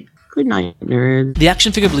 Bye. Good night, nerds. The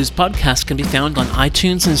Action Figure Blues podcast can be found on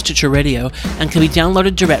iTunes and Stitcher Radio and can be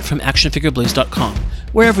downloaded direct from actionfigureblues.com.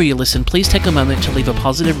 Wherever you listen, please take a moment to leave a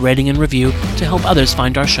positive rating and review to help others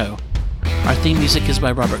find our show. Our theme music is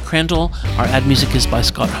by Robert Crandall. Our ad music is by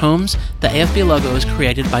Scott Holmes. The AFB logo is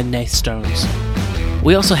created by Nath Stones.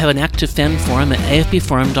 We also have an active fan forum at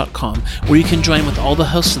afbforum.com, where you can join with all the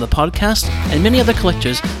hosts of the podcast and many other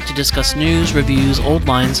collectors to discuss news, reviews, old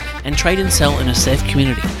lines, and trade and sell in a safe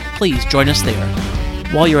community. Please join us there.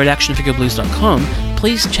 While you're at actionfigureblues.com,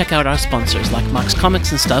 please check out our sponsors like Max Comics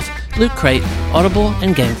and Stuff, Loot Crate, Audible,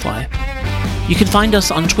 and Gamefly. You can find us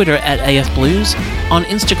on Twitter at AFBlues, on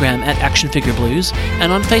Instagram at actionfigureblues,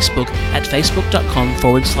 and on Facebook at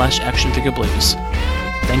facebook.com/actionfigureblues.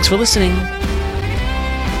 Thanks for listening.